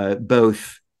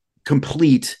both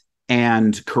complete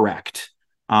and correct.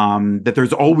 That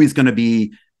there's always going to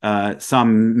be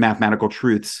some mathematical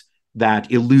truths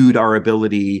that elude our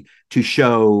ability to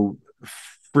show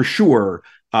for sure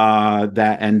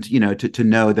that, and to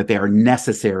know that they are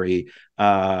necessary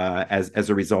as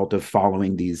a result of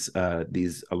following these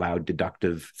allowed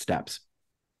deductive steps.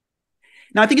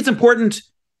 Now, I think it's important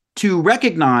to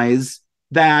recognize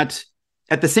that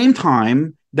at the same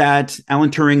time that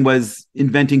Alan Turing was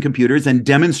inventing computers and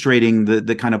demonstrating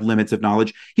the kind of limits of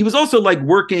knowledge, he was also like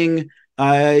working,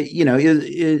 on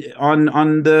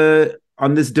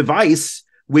this device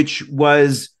which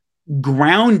was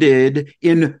grounded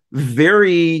in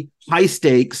very high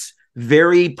stakes,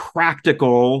 very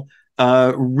practical,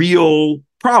 real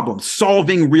problems,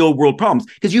 solving real world problems.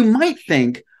 Because you might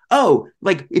think, oh,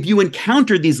 like if you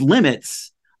encounter these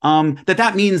limits,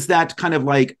 that means that kind of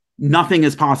like nothing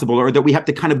is possible, or that we have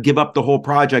to kind of give up the whole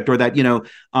project, or that,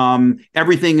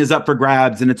 everything is up for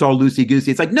grabs and it's all loosey-goosey.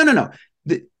 It's like, no.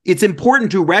 It's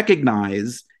important to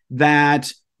recognize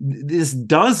that this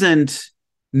doesn't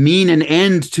mean an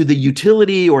end to the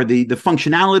utility or the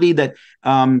functionality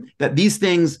that these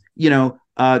things,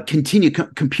 continue.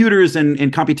 Computers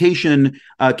and computation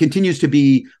continues to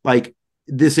be like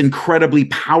this incredibly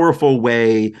powerful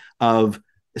way of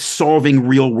solving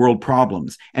real world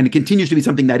problems. And it continues to be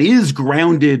something that is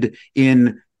grounded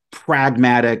in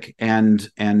pragmatic and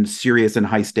serious and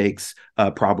high stakes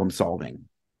problem solving.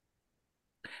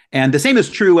 And the same is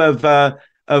true of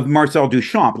Marcel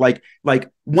Duchamp. Like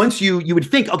once you would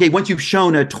think, okay, once you've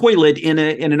shown a toilet in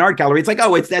an art gallery, it's like,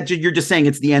 oh, it's that you're just saying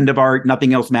it's the end of art,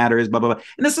 nothing else matters, blah blah blah.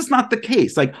 And this is not the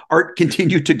case. Like art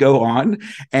continued to go on,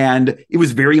 and it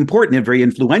was very important and very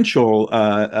influential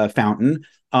fountain.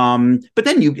 But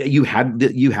then you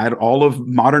had all of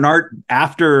modern art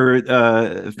after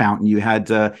Fountain. You had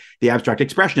the abstract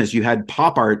expressionists, you had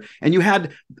pop art, and you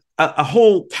had a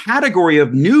whole category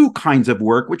of new kinds of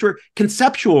work, which were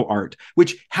conceptual art,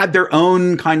 which had their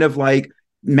own kind of like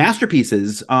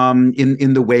masterpieces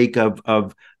in the wake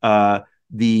of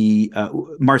the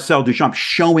Marcel Duchamp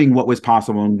showing what was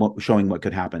possible and showing what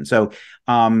could happen. So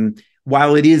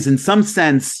while it is in some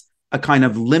sense a kind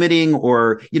of limiting,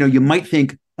 or you might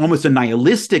think almost a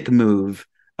nihilistic move,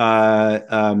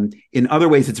 in other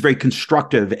ways it's very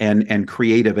constructive and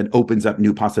creative and opens up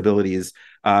new possibilities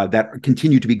that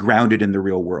continue to be grounded in the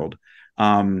real world.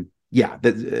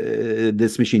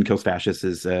 This Machine Kills Fascists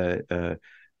is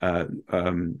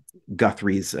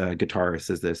Guthrie's guitarist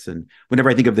says this, and whenever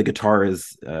I think of the guitar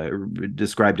as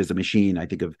described as a machine, I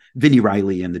think of Vinnie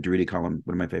Riley and the Druidi Column,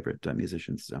 one of my favorite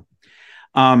musicians.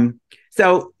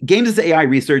 So games as AI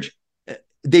research,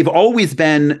 they've always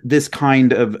been this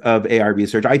kind of AI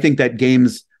research. I think that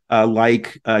games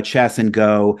like chess and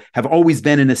Go have always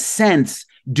been, in a sense,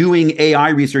 doing AI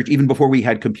research even before we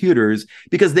had computers,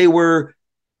 because they were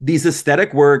these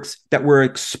aesthetic works that were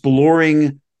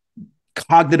exploring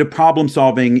cognitive problem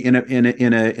solving in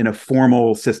a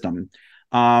formal system.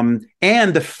 And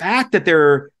the fact that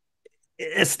they're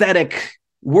aesthetic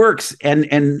works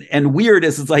and weird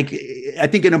is like, I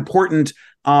think, an important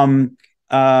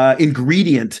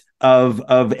ingredient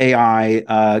of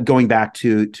AI going back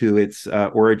to its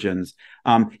origins.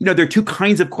 There are two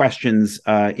kinds of questions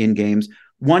in games.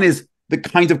 One is the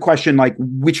kinds of question like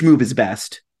which move is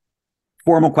best,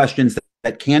 formal questions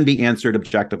that can be answered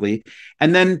objectively,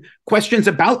 and then questions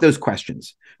about those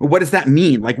questions. What does that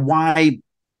mean? Like why?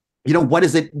 What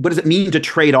does it mean to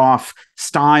trade off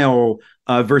style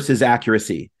versus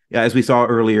accuracy, as we saw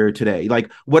earlier today?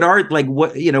 Like what are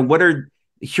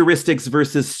heuristics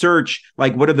versus search?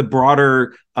 Like what are the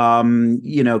broader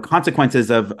consequences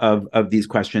of these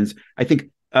questions? I think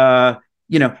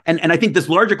and I think this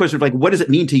larger question of like what does it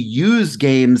mean to use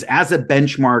games as a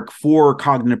benchmark for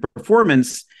cognitive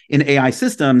performance in AI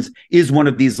systems is one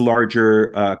of these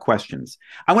larger questions.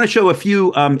 I want to show a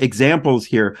few examples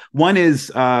here. One is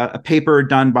a paper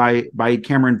done by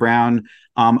Cameron Brown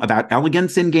about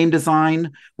elegance in game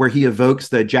design, where he evokes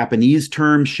the Japanese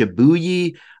term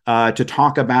shibuya to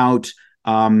talk about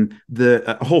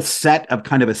the whole set of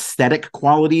kind of aesthetic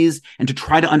qualities, and to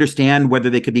try to understand whether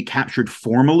they could be captured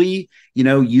formally,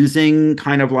 using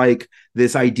kind of like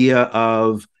this idea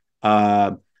of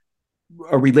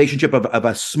a relationship of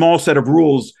a small set of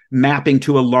rules mapping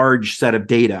to a large set of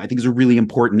data. I think is a really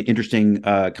important, interesting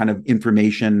kind of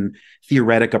information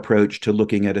theoretic approach to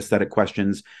looking at aesthetic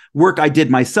questions. Work I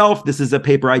did myself. This is a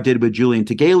paper I did with Julian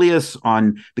Tegelius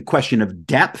on the question of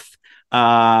depth,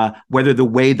 whether the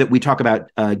way that we talk about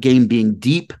game being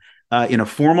deep in a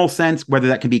formal sense, whether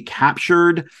that can be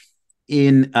captured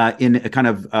in a kind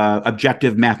of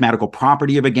objective mathematical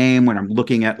property of a game. When I'm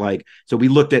looking at so we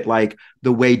looked at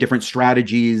the way different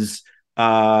strategies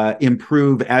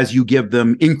improve as you give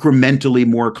them incrementally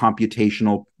more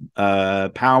computational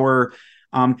power.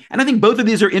 And I think both of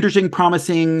these are interesting,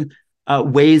 promising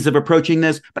ways of approaching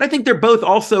this, but I think they're both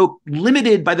also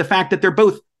limited by the fact that they're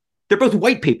both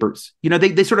white papers.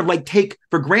 They sort of take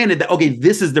for granted that, okay,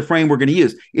 this is the frame we're going to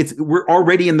use. We're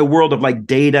already in the world of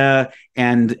data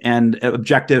and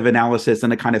objective analysis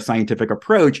and a kind of scientific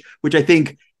approach, which I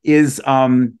think is,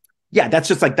 that's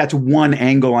just that's one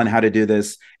angle on how to do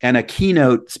this. And a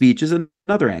keynote speech is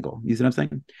another angle. You see what I'm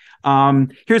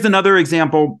saying? Here's another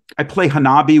example. I play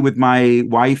Hanabi with my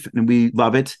wife and we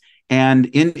love it. And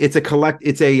it's a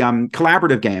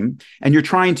collaborative game, and you're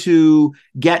trying to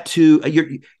get to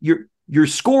your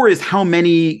score is how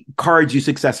many cards you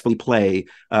successfully play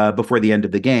before the end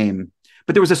of the game.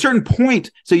 But there was a certain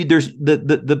point, so there's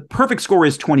the perfect score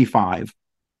is 25.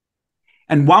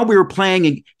 And while we were playing,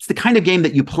 it's the kind of game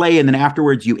that you play, and then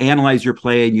afterwards you analyze your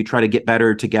play and you try to get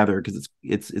better together because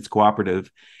it's cooperative.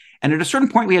 And at a certain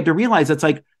point, we had to realize it's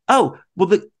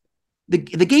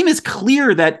the game is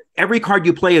clear that every card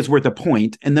you play is worth a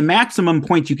point, and the maximum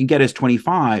points you can get is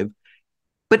 25.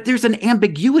 But there's an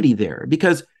ambiguity there,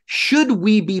 because should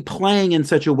we be playing in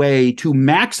such a way to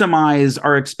maximize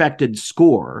our expected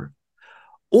score,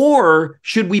 Or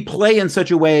should we play in such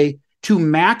a way to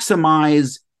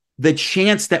maximize the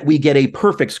chance that we get a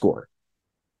perfect score?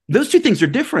 Those two things are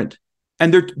different.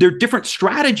 And they're different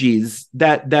strategies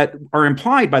that are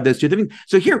implied by those two things.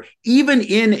 So here, even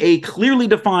in a clearly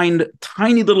defined,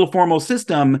 tiny little formal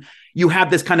system, you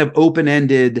have this kind of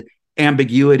open-ended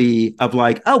ambiguity of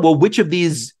like, oh, well, which of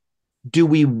these do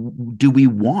we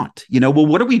want? Well,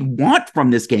 what do we want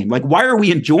from this game? Like, why are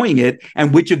we enjoying it?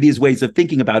 And which of these ways of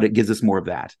thinking about it gives us more of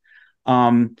that?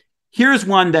 Here's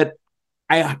one that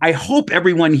I hope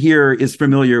everyone here is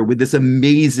familiar with, this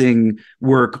amazing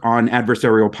work on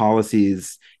adversarial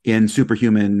policies in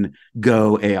Superhuman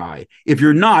Go AI. If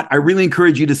you're not, I really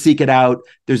encourage you to seek it out.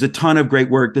 There's a ton of great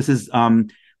work. This is done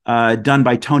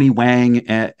by Tony Wang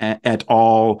et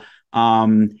al.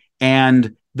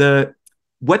 And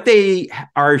what they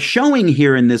are showing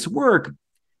here in this work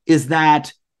is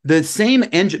that the same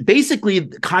engine, basically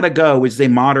Kata Go, which is a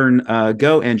modern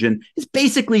Go engine, is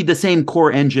basically the same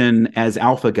core engine as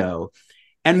AlphaGo.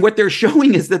 And what they're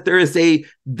showing is that there is a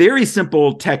very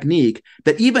simple technique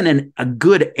that even a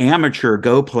good amateur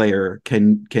Go player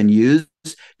can use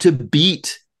to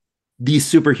beat these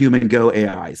superhuman Go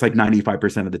AIs, like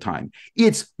 95% of the time.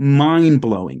 It's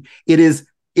mind-blowing. It is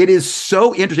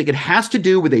so interesting. It has to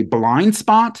do with a blind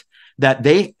spot that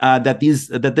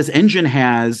this engine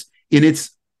has in its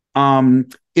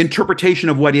interpretation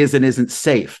of what is and isn't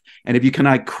safe. And if you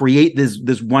can create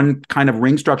this one kind of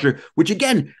ring structure, which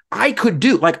again, I could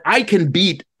do, like I can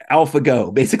beat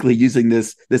AlphaGo basically using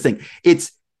this thing.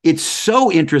 It's so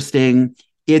interesting.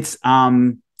 It's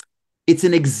an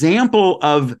example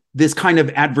of this kind of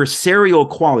adversarial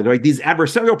quality. Like these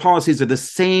adversarial policies are the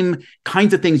same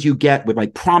kinds of things you get with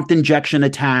like prompt injection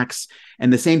attacks,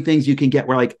 and the same things you can get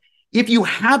where, like, if you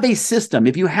have a system,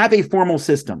 if you have a formal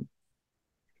system,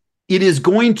 it is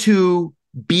going to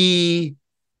be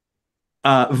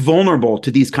vulnerable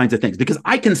to these kinds of things, because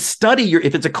I can study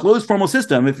if it's a closed formal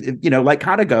system, if like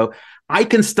Katago, I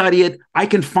can study it. I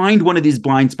can find one of these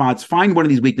blind spots, find one of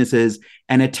these weaknesses,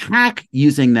 and attack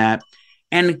using that.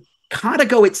 And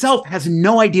Katago itself has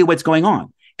no idea what's going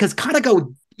on, because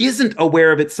Katago isn't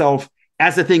aware of itself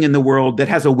as a thing in the world that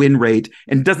has a win rate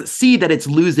and doesn't see that it's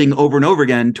losing over and over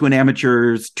again to an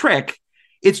amateur's trick.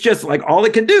 It's just like all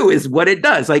it can do is what it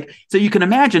does. Like, so you can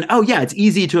imagine, oh yeah, it's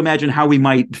easy to imagine how we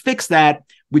might fix that.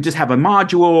 We just have a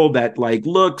module that like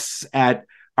looks at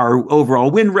our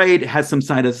overall win rate, has some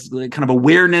kind of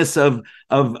awareness of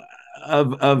the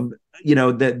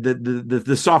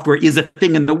software is a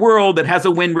thing in the world that has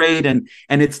a win rate, and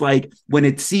it's like when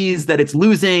it sees that it's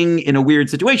losing in a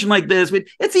weird situation like this,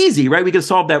 it's easy, right? We can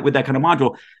solve that with that kind of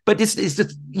module. But it's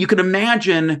just, you can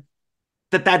imagine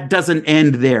that doesn't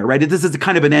end there, right? This is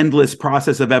kind of an endless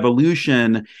process of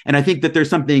evolution. And I think that there's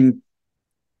something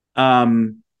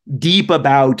deep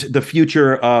about the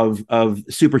future of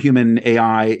superhuman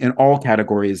AI in all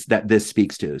categories that this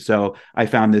speaks to. So I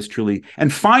found this truly.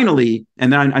 And finally,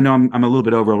 and then I know I'm a little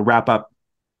bit over, I'll wrap up.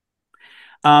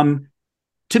 To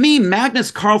me, Magnus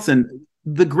Carlsen,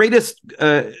 the greatest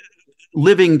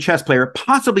living chess player,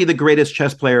 possibly the greatest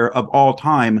chess player of all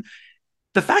time,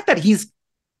 the fact that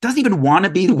doesn't even want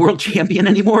to be the world champion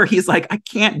anymore. He's like, I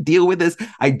can't deal with this.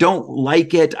 I don't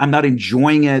like it. I'm not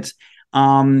enjoying it.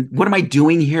 What am I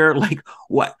doing here? Like,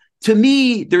 what? To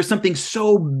me, there's something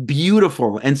so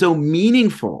beautiful and so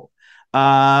meaningful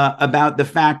about the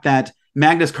fact that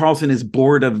Magnus Carlsen is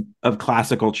bored of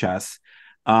classical chess.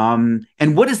 And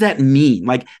what does that mean?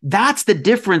 Like, that's the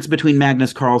difference between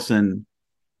Magnus Carlsen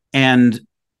and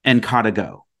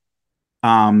Katago.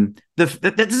 This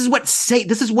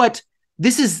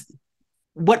is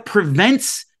what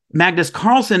prevents Magnus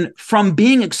Carlsen from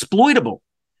being exploitable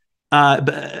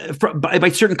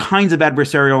by certain kinds of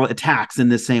adversarial attacks in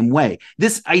the same way.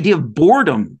 This idea of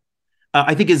boredom,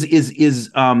 I think,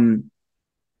 is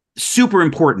super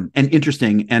important and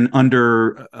interesting and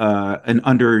under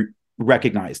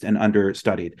recognized and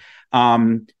understudied.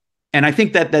 And I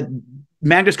think that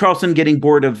Magnus Carlsen getting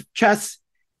bored of chess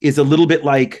is a little bit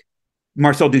like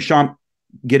Marcel Duchamp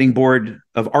getting bored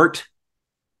of art.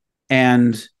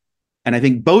 And I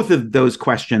think both of those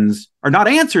questions are not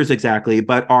answers exactly,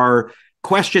 but are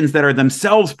questions that are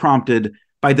themselves prompted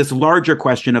by this larger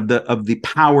question of the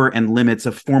power and limits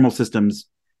of formal systems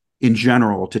in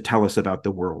general to tell us about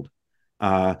the world.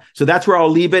 So that's where I'll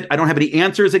leave it. I don't have any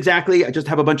answers exactly. I just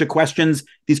have a bunch of questions.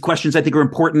 These questions I think are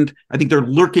important. I think they're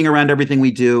lurking around everything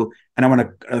we do. And I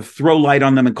want to throw light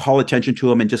on them and call attention to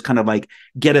them and just kind of like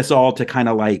get us all to kind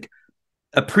of like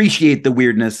appreciate the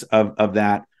weirdness of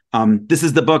that. This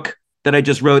is the book that I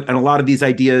just wrote, and a lot of these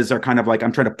ideas are kind of like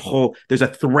I'm trying to pull. There's a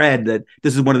thread that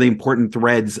this is one of the important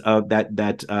threads of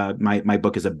that my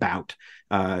book is about.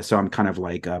 So I'm kind of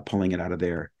like pulling it out of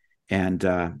there, and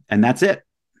that's it.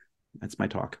 That's my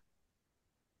talk.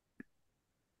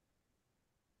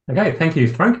 Okay, thank you,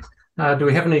 Frank. Do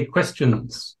we have any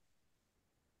questions?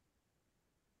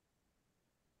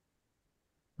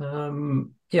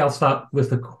 Yeah, I'll start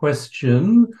with a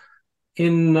question.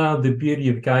 In The Beauty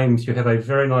of Games, you have a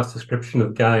very nice description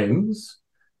of games,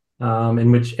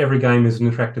 in which every game is an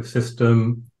interactive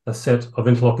system, a set of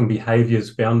interlocking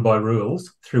behaviors bound by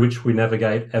rules through which we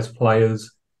navigate as players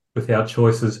with our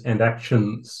choices and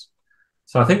actions.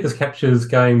 So I think this captures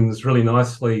games really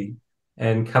nicely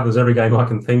and covers every game I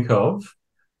can think of.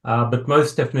 But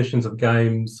most definitions of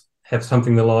games have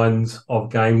something the lines of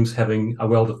games having a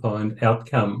well-defined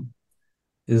outcome.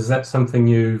 Is that something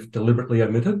you've deliberately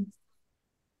omitted?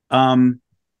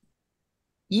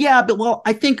 Yeah, but well,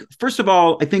 I think first of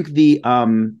all, I think the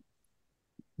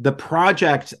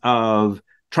project of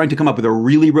trying to come up with a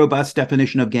really robust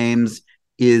definition of games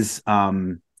is a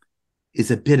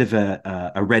bit of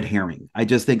a red herring. I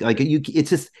just think like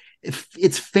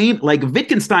like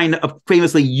Wittgenstein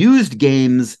famously used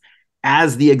games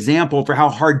as the example for how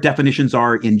hard definitions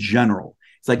are in general.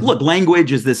 It's like, look,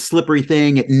 language is this slippery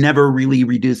thing. It never really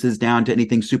reduces down to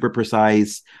anything super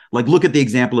precise. Like, look at the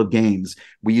example of games.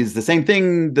 We use the same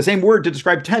thing, the same word to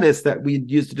describe tennis that we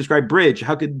use to describe bridge.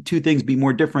 How could two things be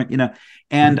more different?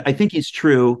 And I think he's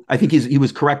true. I think he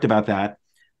was correct about that.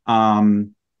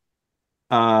 Alan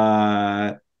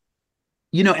Turing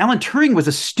was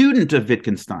a student of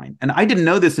Wittgenstein, and I didn't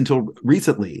know this until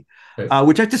recently,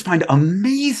 which I just find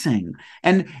amazing.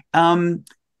 And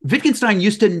Wittgenstein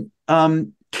used to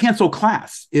cancel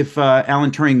class if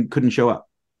Alan Turing couldn't show up.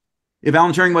 If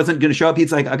Alan Turing wasn't going to show up,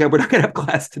 he's like, okay, we're not going to have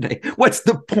class today. What's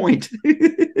the point?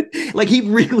 Like he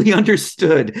really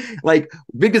understood, like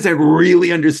Wittgenstein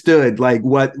really understood like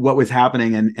what was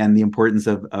happening and the importance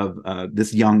of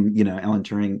this young, Alan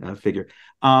Turing figure.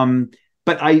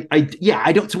 But I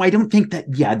don't think that,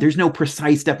 there's no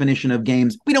precise definition of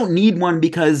games. We don't need one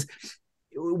because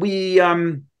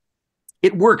it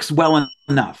works well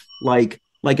enough. Like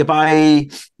if I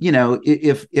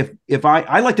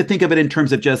like to think of it in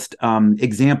terms of just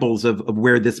examples of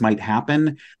where this might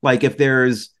happen. Like if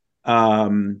there's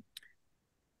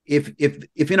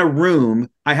if in a room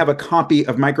I have a copy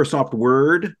of Microsoft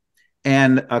Word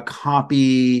and a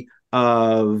copy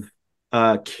of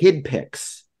Kid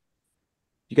Pics.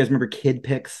 You guys remember Kid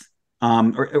Pics?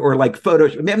 Or like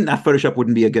Photoshop? Maybe not Photoshop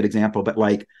wouldn't be a good example, but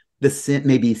like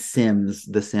maybe Sims,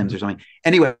 The Sims or something.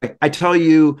 Anyway, I tell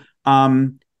you,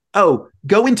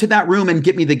 go into that room and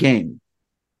get me the game,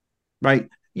 right?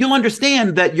 You'll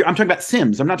understand that I'm talking about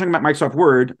Sims. I'm not talking about Microsoft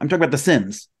Word. I'm talking about The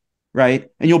Sims, right?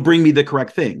 And you'll bring me the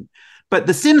correct thing. But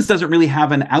The Sims doesn't really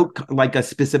have an outcome, like a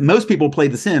specific. Most people play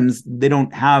The Sims. They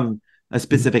don't have a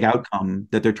specific outcome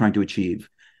that they're trying to achieve.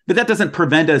 But that doesn't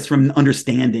prevent us from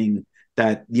understanding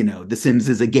that, The Sims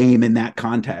is a game in that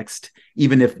context,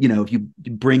 even if, if you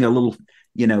bring a little,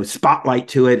 spotlight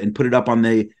to it and put it up on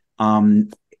the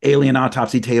alien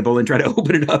autopsy table and try to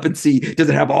open it up and see, does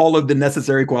it have all of the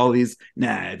necessary qualities?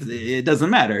 Nah, it doesn't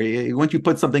matter. Once you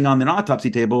put something on an autopsy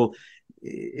table,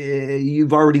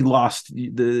 you've already lost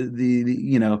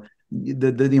the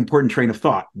important train of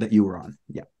thought that you were on.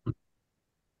 Yeah.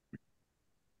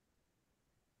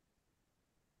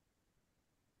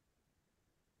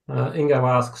 Ingo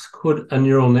asks, could a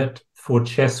neural net for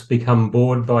chess become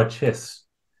bored by chess?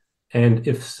 And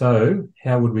if so,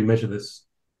 how would we measure this?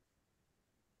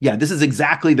 Yeah, this is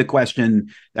exactly the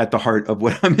question at the heart of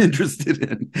what I'm interested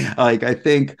in. Like, I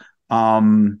think,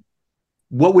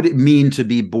 what would it mean to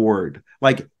be bored?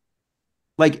 Like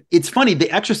it's funny,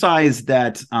 the exercise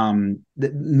that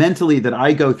mentally that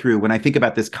I go through when I think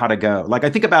about this kata go, like I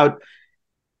think about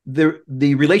the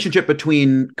relationship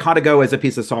between kata go as a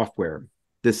piece of software,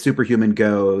 this superhuman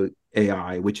Go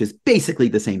AI, which is basically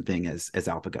the same thing as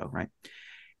AlphaGo, right?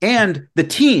 And the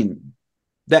team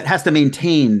that has to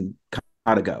maintain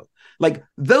kata go. Like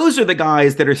those are the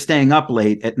guys that are staying up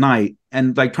late at night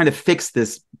and like trying to fix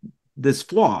this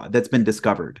flaw that's been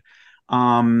discovered.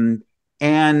 And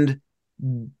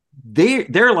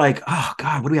they're like, oh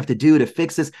God, what do we have to do to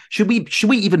fix this? Should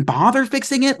we even bother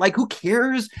fixing it? Like, who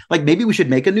cares? Like, maybe we should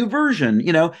make a new version,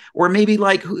 or maybe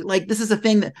like this is a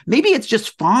thing that maybe it's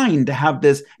just fine to have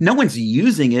this. No one's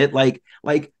using it. Like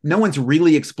no one's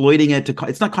really exploiting it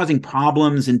it's not causing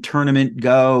problems in tournament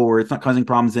Go, or it's not causing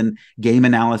problems in game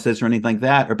analysis or anything like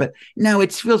that. But no,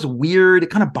 it feels weird.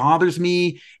 It kind of bothers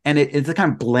me. And it's a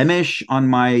kind of blemish on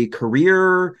my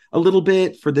career a little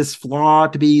bit for this flaw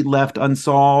to be left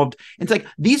unsolved. solved. And it's like,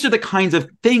 these are the kinds of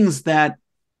things that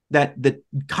the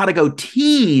Katago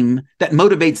team that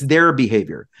motivates their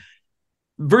behavior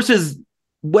versus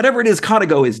whatever it is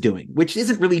Katago is doing, which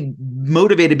isn't really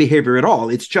motivated behavior at all.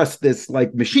 It's just this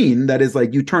like machine that is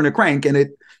like, you turn a crank and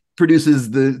it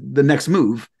produces the next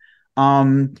move.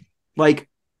 Like,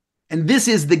 and this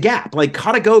is the gap, like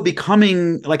Katago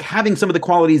becoming like having some of the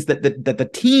qualities that the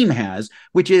team has,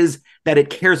 which is that it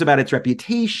cares about its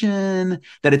reputation,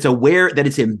 that it's aware, that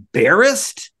it's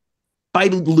embarrassed by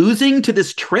losing to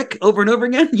this trick over and over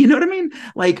again. You know what I mean?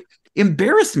 Like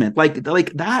embarrassment, like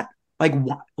that,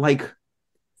 like,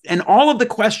 and all of the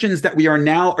questions that we are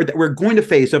now, or that we're going to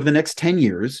face over the next 10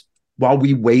 years while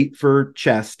we wait for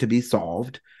chess to be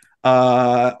solved,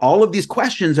 all of these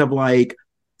questions of like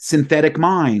synthetic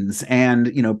minds, and,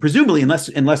 you know, presumably,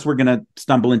 unless we're going to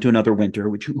stumble into another winter,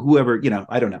 which whoever, you know,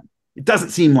 I don't know. It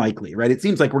doesn't seem likely, right? It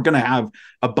seems like we're going to have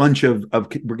a bunch of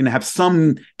we're going to have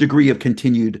some degree of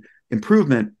continued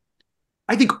improvement.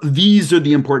 I think these are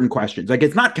the important questions. Like,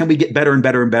 it's not, can we get better and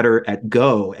better and better at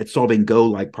Go, at solving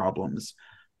Go-like problems?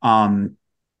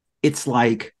 It's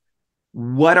like,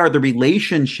 what are the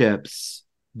relationships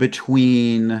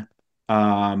between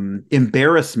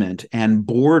embarrassment and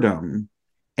boredom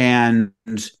and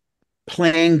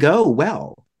playing Go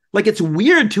well? Like, it's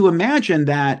weird to imagine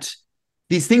that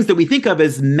these things that we think of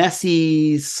as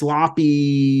messy,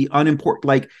 sloppy, unimportant,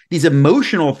 like these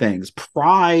emotional things,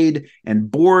 pride and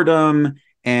boredom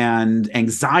and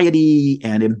anxiety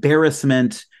and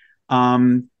embarrassment,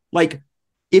 like,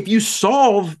 if you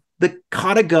solve the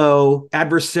Katago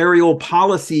adversarial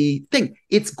policy thing,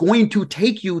 it's going to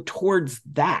take you towards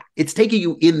that. It's taking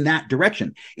you in that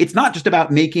direction. It's not just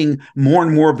about making more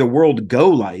and more of the world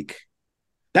Go-like.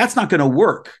 That's not going to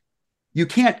work. You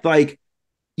can't, like,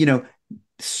 you know,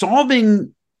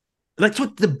 solving. That's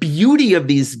what the beauty of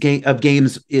these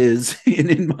games is,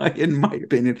 in my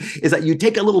opinion, is that you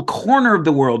take a little corner of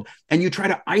the world and you try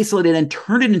to isolate it and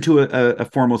turn it into a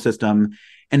formal system,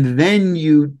 and then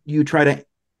you try to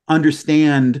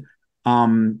understand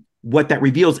what that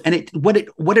reveals. And what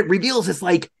it reveals is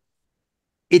like,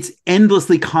 it's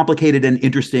endlessly complicated and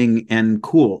interesting and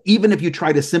cool. Even if you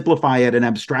try to simplify it and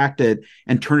abstract it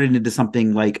and turn it into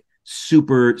something like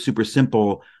super, super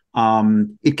simple,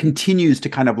 it continues to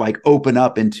kind of like open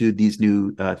up into these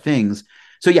new things.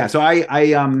 So yeah, so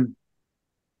I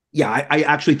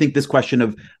actually think this question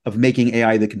of making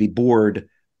AI that can be bored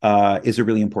is a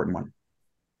really important one.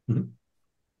 Mm-hmm.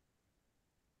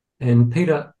 And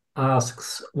Peter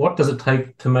asks, what does it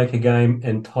take to make a game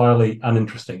entirely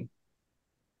uninteresting?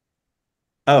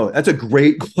 Oh, that's a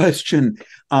great question.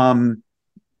 I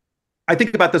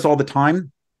think about this all the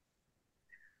time.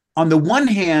 On the one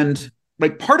hand,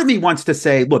 like, part of me wants to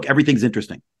say, look, everything's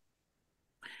interesting.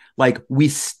 Like,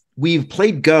 we've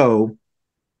played Go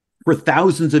for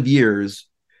thousands of years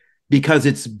because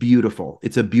it's beautiful.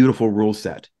 It's a beautiful rule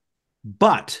set.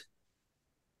 But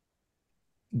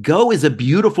Go is a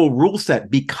beautiful rule set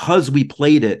because we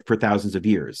played it for thousands of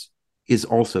years, is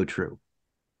also true.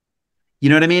 You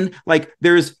know what I mean? Like,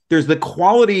 there's the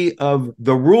quality of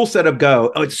the rule set of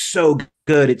Go. Oh, it's so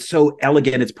good. It's so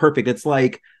elegant. It's perfect. It's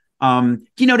like, do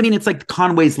you know what I mean? It's like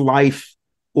Conway's Life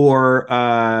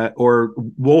or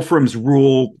Wolfram's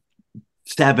Rule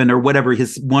 7 or whatever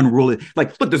his one rule is.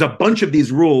 Like, look, there's a bunch of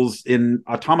these rules in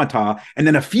Automata, and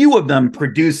then a few of them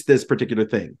produce this particular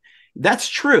thing. That's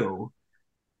true.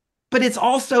 But it's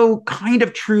also kind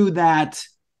of true that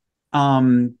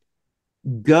Go,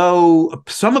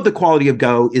 some of the quality of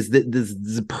Go is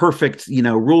this perfect, you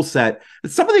know, rule set.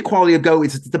 But some of the quality of Go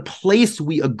is the place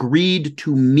we agreed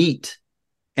to meet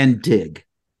and dig.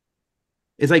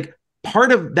 It's like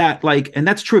part of that, like, and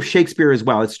that's true of Shakespeare as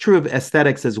well. It's true of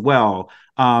aesthetics as well.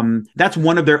 That's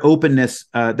one of their openness.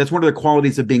 That's one of their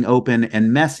qualities of being open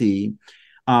and messy,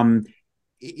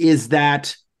 is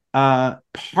that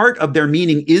part of their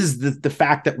meaning is the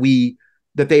fact that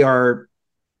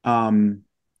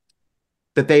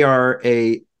they are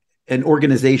an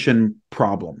organization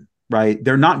problem, right?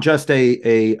 They're not just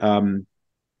a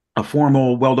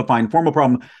formal, well-defined formal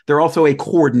problem. They're also a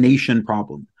coordination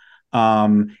problem.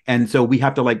 And so we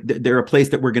have to, like, they're a place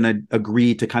that we're going to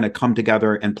agree to kind of come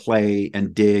together and play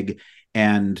and dig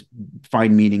and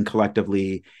find meaning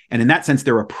collectively. And in that sense,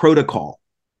 they're a protocol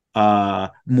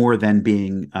more than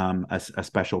being a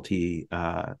specialty,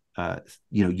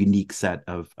 unique set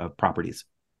of properties.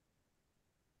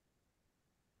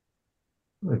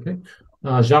 Okay.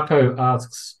 Jaco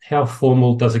asks, how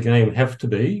formal does a game have to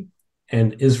be?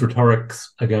 And is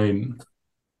rhetorics a game?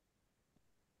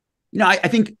 You know, I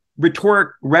think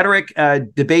rhetoric,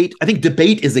 debate, I think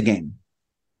debate is a game.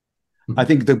 I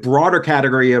think the broader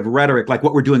category of rhetoric, like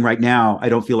what we're doing right now, I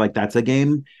don't feel like that's a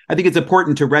game. I think it's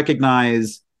important to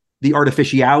recognize the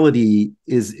artificiality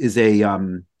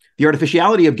the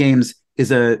artificiality of games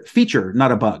is a feature,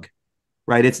 not a bug.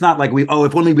 Right. It's not like if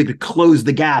only we could close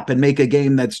the gap and make a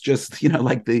game that's just,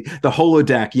 like the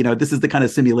holodeck, this is the kind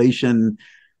of simulation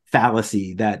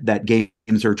fallacy that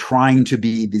games are trying to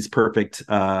be these perfect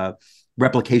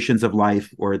replications of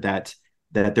life, or that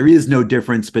there is no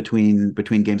difference between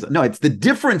games. No, it's the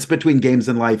difference between games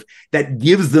and life that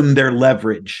gives them their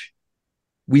leverage.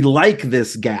 We like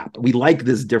this gap. We like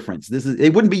this difference.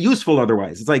 It wouldn't be useful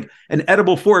otherwise. It's like an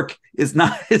edible fork is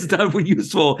not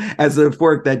useful as a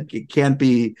fork that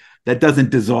doesn't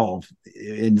dissolve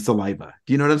in saliva.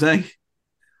 Do you know what I'm saying?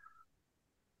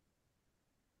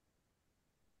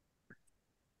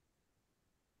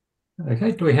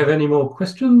 Okay, do we have any more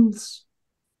questions?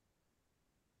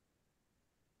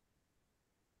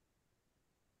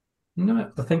 No,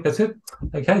 I think that's it.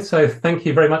 Okay, so thank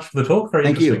you very much for the talk. Very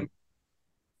interesting.